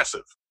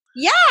impressive.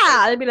 Yeah,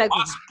 they'll be like,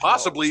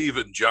 possibly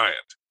even giant.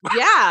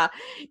 Yeah.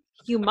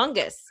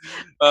 Humongous.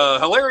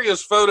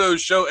 Hilarious photos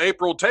show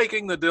April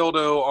taking the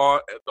dildo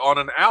on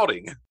an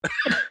outing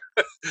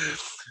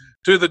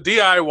to the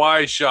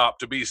DIY shop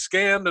to be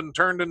scanned and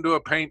turned into a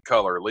paint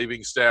color,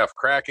 leaving staff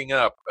cracking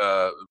up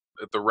at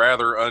the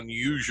rather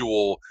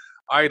unusual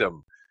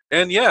item.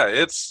 And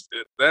yeah,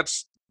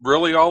 that's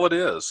really all it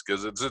is,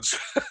 because it's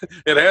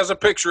it has a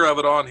picture of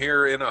it on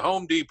here in a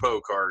Home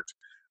Depot cart,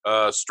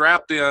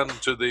 strapped in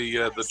to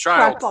the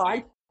child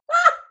seat.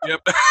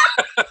 Yep.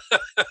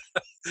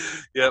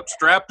 Yep,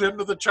 strapped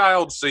into the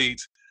child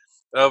seat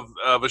of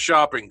a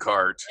shopping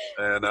cart,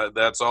 and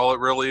that's all it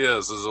really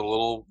is a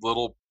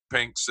little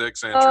pink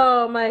 6-inch.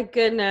 Oh my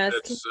goodness!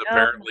 It's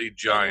apparently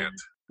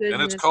giant,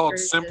 and it's called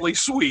Simply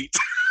Sweet.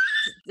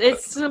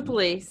 It's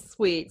Simply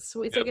Sweet.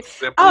 Sweet. Yep,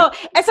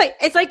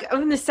 It's like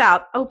in the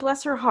South. Oh,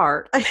 bless her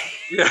heart.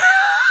 Yeah.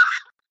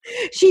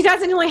 She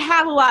doesn't really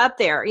have a lot up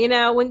there,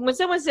 when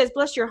someone says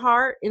 "bless your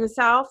heart" in the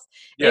South,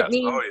 yes. It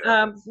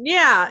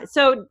means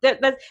so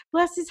that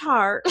bless his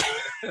heart.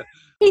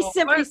 He's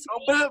simply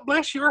sweet.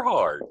 Bless your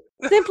heart.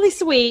 Simply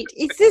sweet.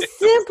 It's just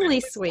simply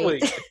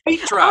sweet. He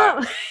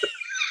tried. He's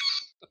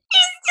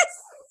just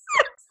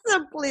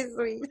simply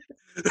sweet.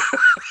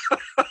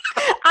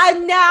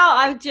 I'm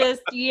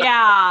just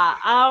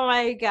oh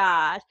my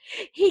gosh,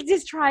 he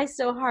just tries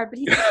so hard, but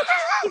he's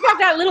got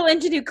that little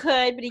engine who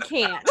could, but he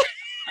can't.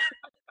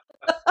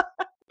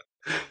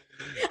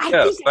 I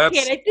think I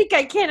can. I think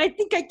I can. I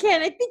think I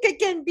can. I think I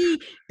can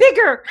be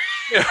bigger.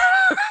 Yeah.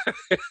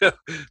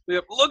 Yeah,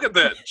 look at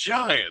that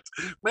giant.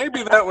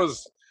 Maybe that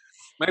was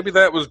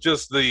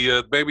just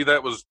the maybe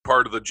that was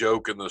part of the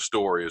joke in the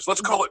story. Is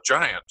let's call it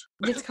giant.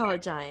 Let's call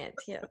it giant.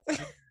 Yeah.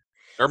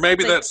 Or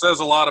maybe that says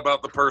a lot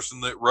about the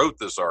person that wrote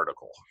this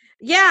article.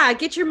 Yeah,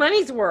 get your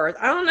money's worth.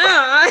 I don't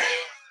know.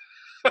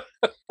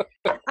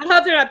 I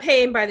hope they're not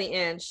paying by the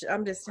inch.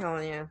 I'm just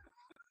telling you.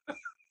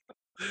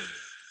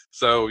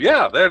 So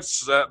yeah,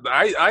 that's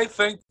I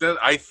think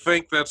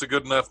that's a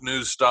good enough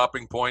news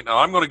stopping point. Now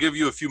I'm going to give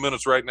you a few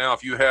minutes right now.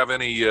 If you have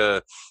any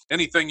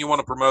anything you want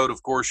to promote,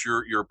 of course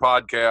your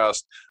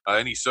podcast,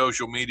 any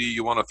social media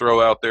you want to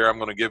throw out there, I'm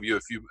going to give you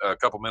a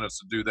couple minutes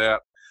to do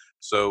that.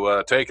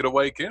 So take it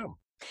away, Kim.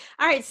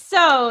 All right,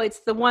 so it's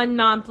the One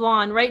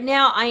Non-Blonde. Right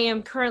now, I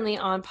am currently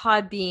on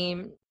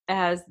Podbeam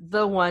as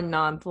the One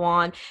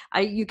Non-Blonde.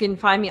 You can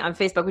find me on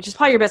Facebook, which is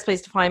probably your best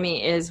place to find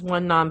me, is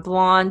One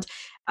Non-Blonde.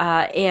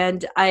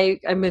 And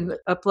I've been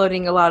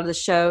uploading a lot of the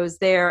shows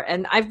there.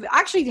 And I've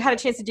actually had a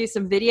chance to do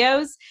some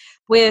videos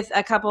with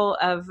a couple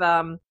of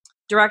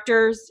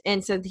directors.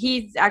 And so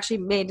he's actually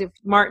made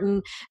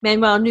Martin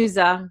Manuel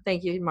Nuza.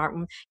 Thank you,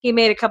 Martin. He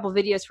made a couple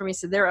videos for me.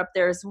 So they're up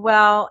there as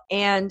well.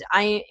 And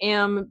I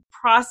am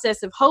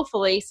process of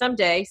hopefully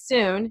someday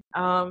soon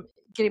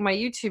getting my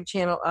YouTube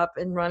channel up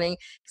and running,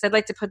 because I'd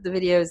like to put the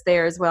videos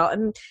there as well.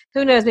 And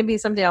who knows, maybe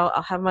someday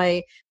I'll have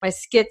my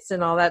skits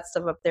and all that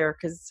stuff up there,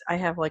 because I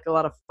have like a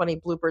lot of funny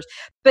bloopers.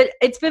 But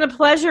it's been a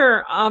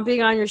pleasure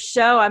being on your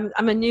show. I'm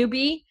a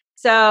newbie,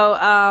 so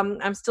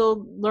I'm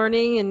still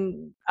learning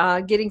and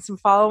getting some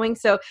following.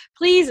 So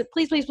please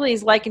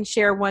like and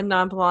share One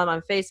Non-Blonde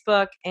on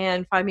Facebook,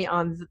 and find me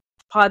on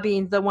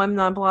Podbean, the One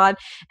Non-Blonde.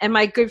 And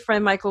my good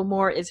friend Michael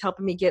Moore is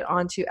helping me get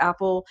onto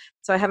Apple,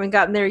 so I haven't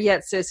gotten there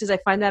yet. So as soon as I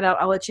find that out,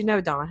 I'll let you know,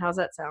 Don. How's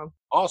that sound?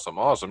 Awesome.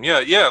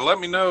 Yeah.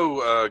 Let me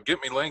know. Get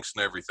me links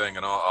and everything,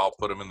 and I'll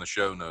put them in the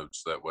show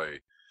notes. That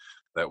way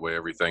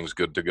everything's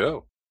good to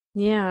go.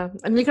 Yeah,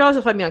 and you can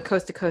also find me on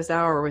Coast to Coast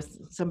Hour with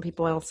some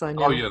people else I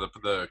know. Oh yeah,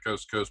 the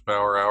Coast to Coast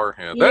Power Hour.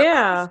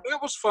 Yeah, that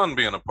was fun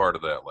being a part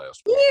of that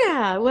last week.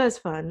 Yeah, it was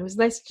fun. It was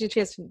nice to get a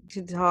chance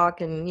to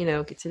talk and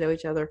get to know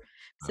each other.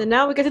 So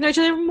now we get to know each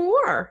other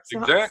more. So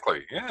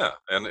exactly. Yeah,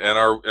 and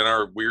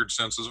our weird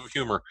senses of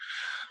humor.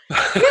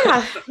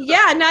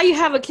 Yeah. Now you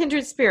have a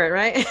kindred spirit,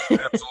 right?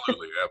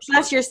 Absolutely.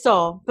 Bless your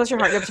soul. Bless your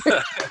heart.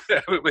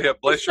 Yeah,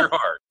 bless your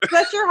heart.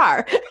 Bless your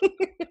heart.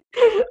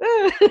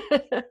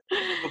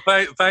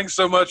 Well, thanks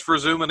so much for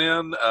zooming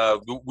in.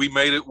 We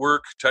made it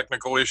work.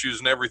 Technical issues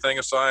and everything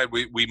aside,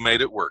 we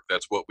made it work.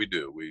 That's what we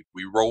do. We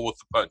roll with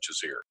the punches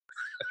here.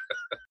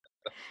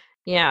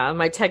 Yeah,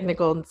 my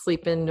technical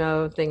sleeping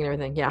thing and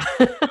everything. Yeah.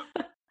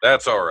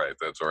 That's all right.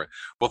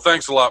 Well,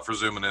 thanks a lot for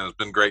zooming in. It's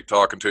been great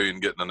talking to you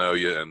and getting to know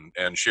you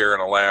and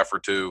sharing a laugh or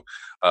two.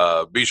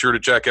 Be sure to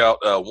check out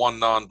One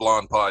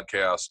Non-Blonde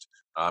podcast.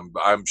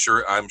 I'm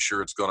sure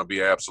it's going to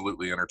be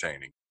absolutely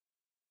entertaining.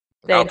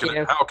 Thank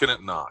you. How can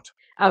it not?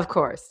 Of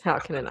course. How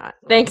can it not?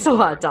 Thanks a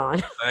lot,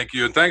 Don. Thank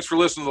you. And thanks for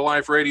listening to the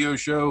Life Radio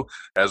Show.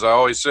 As I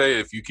always say,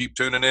 if you keep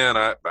tuning in,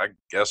 I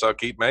guess I'll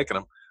keep making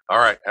them. All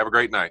right. Have a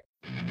great night.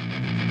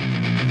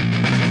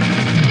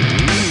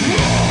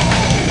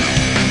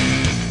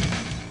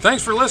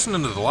 Thanks for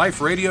listening to the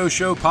Life Radio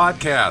Show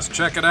podcast.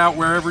 Check it out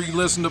wherever you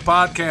listen to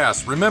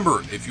podcasts.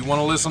 Remember, if you want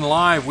to listen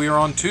live, we are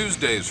on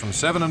Tuesdays from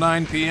 7 to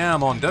 9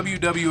 p.m. on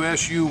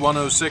WWSU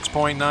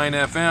 106.9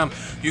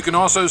 FM. You can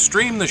also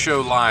stream the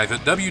show live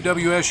at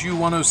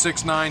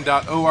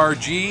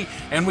WWSU1069.org,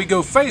 and we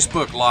go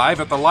Facebook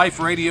Live at the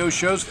Life Radio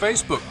Show's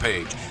Facebook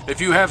page.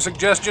 If you have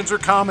suggestions or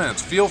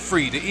comments, feel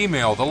free to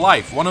email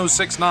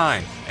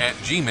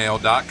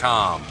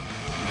thelife1069@gmail.com.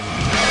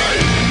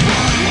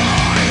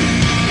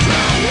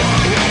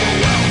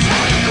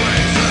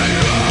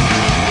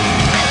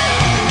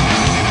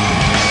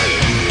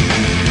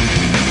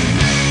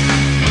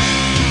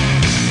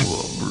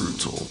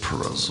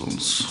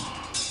 Presence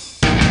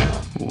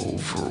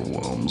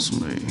overwhelms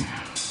me.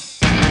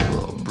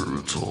 The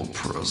brutal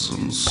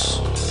presence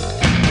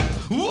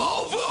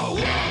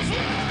overwhelms me.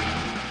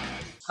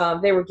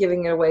 They were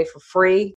giving it away for free.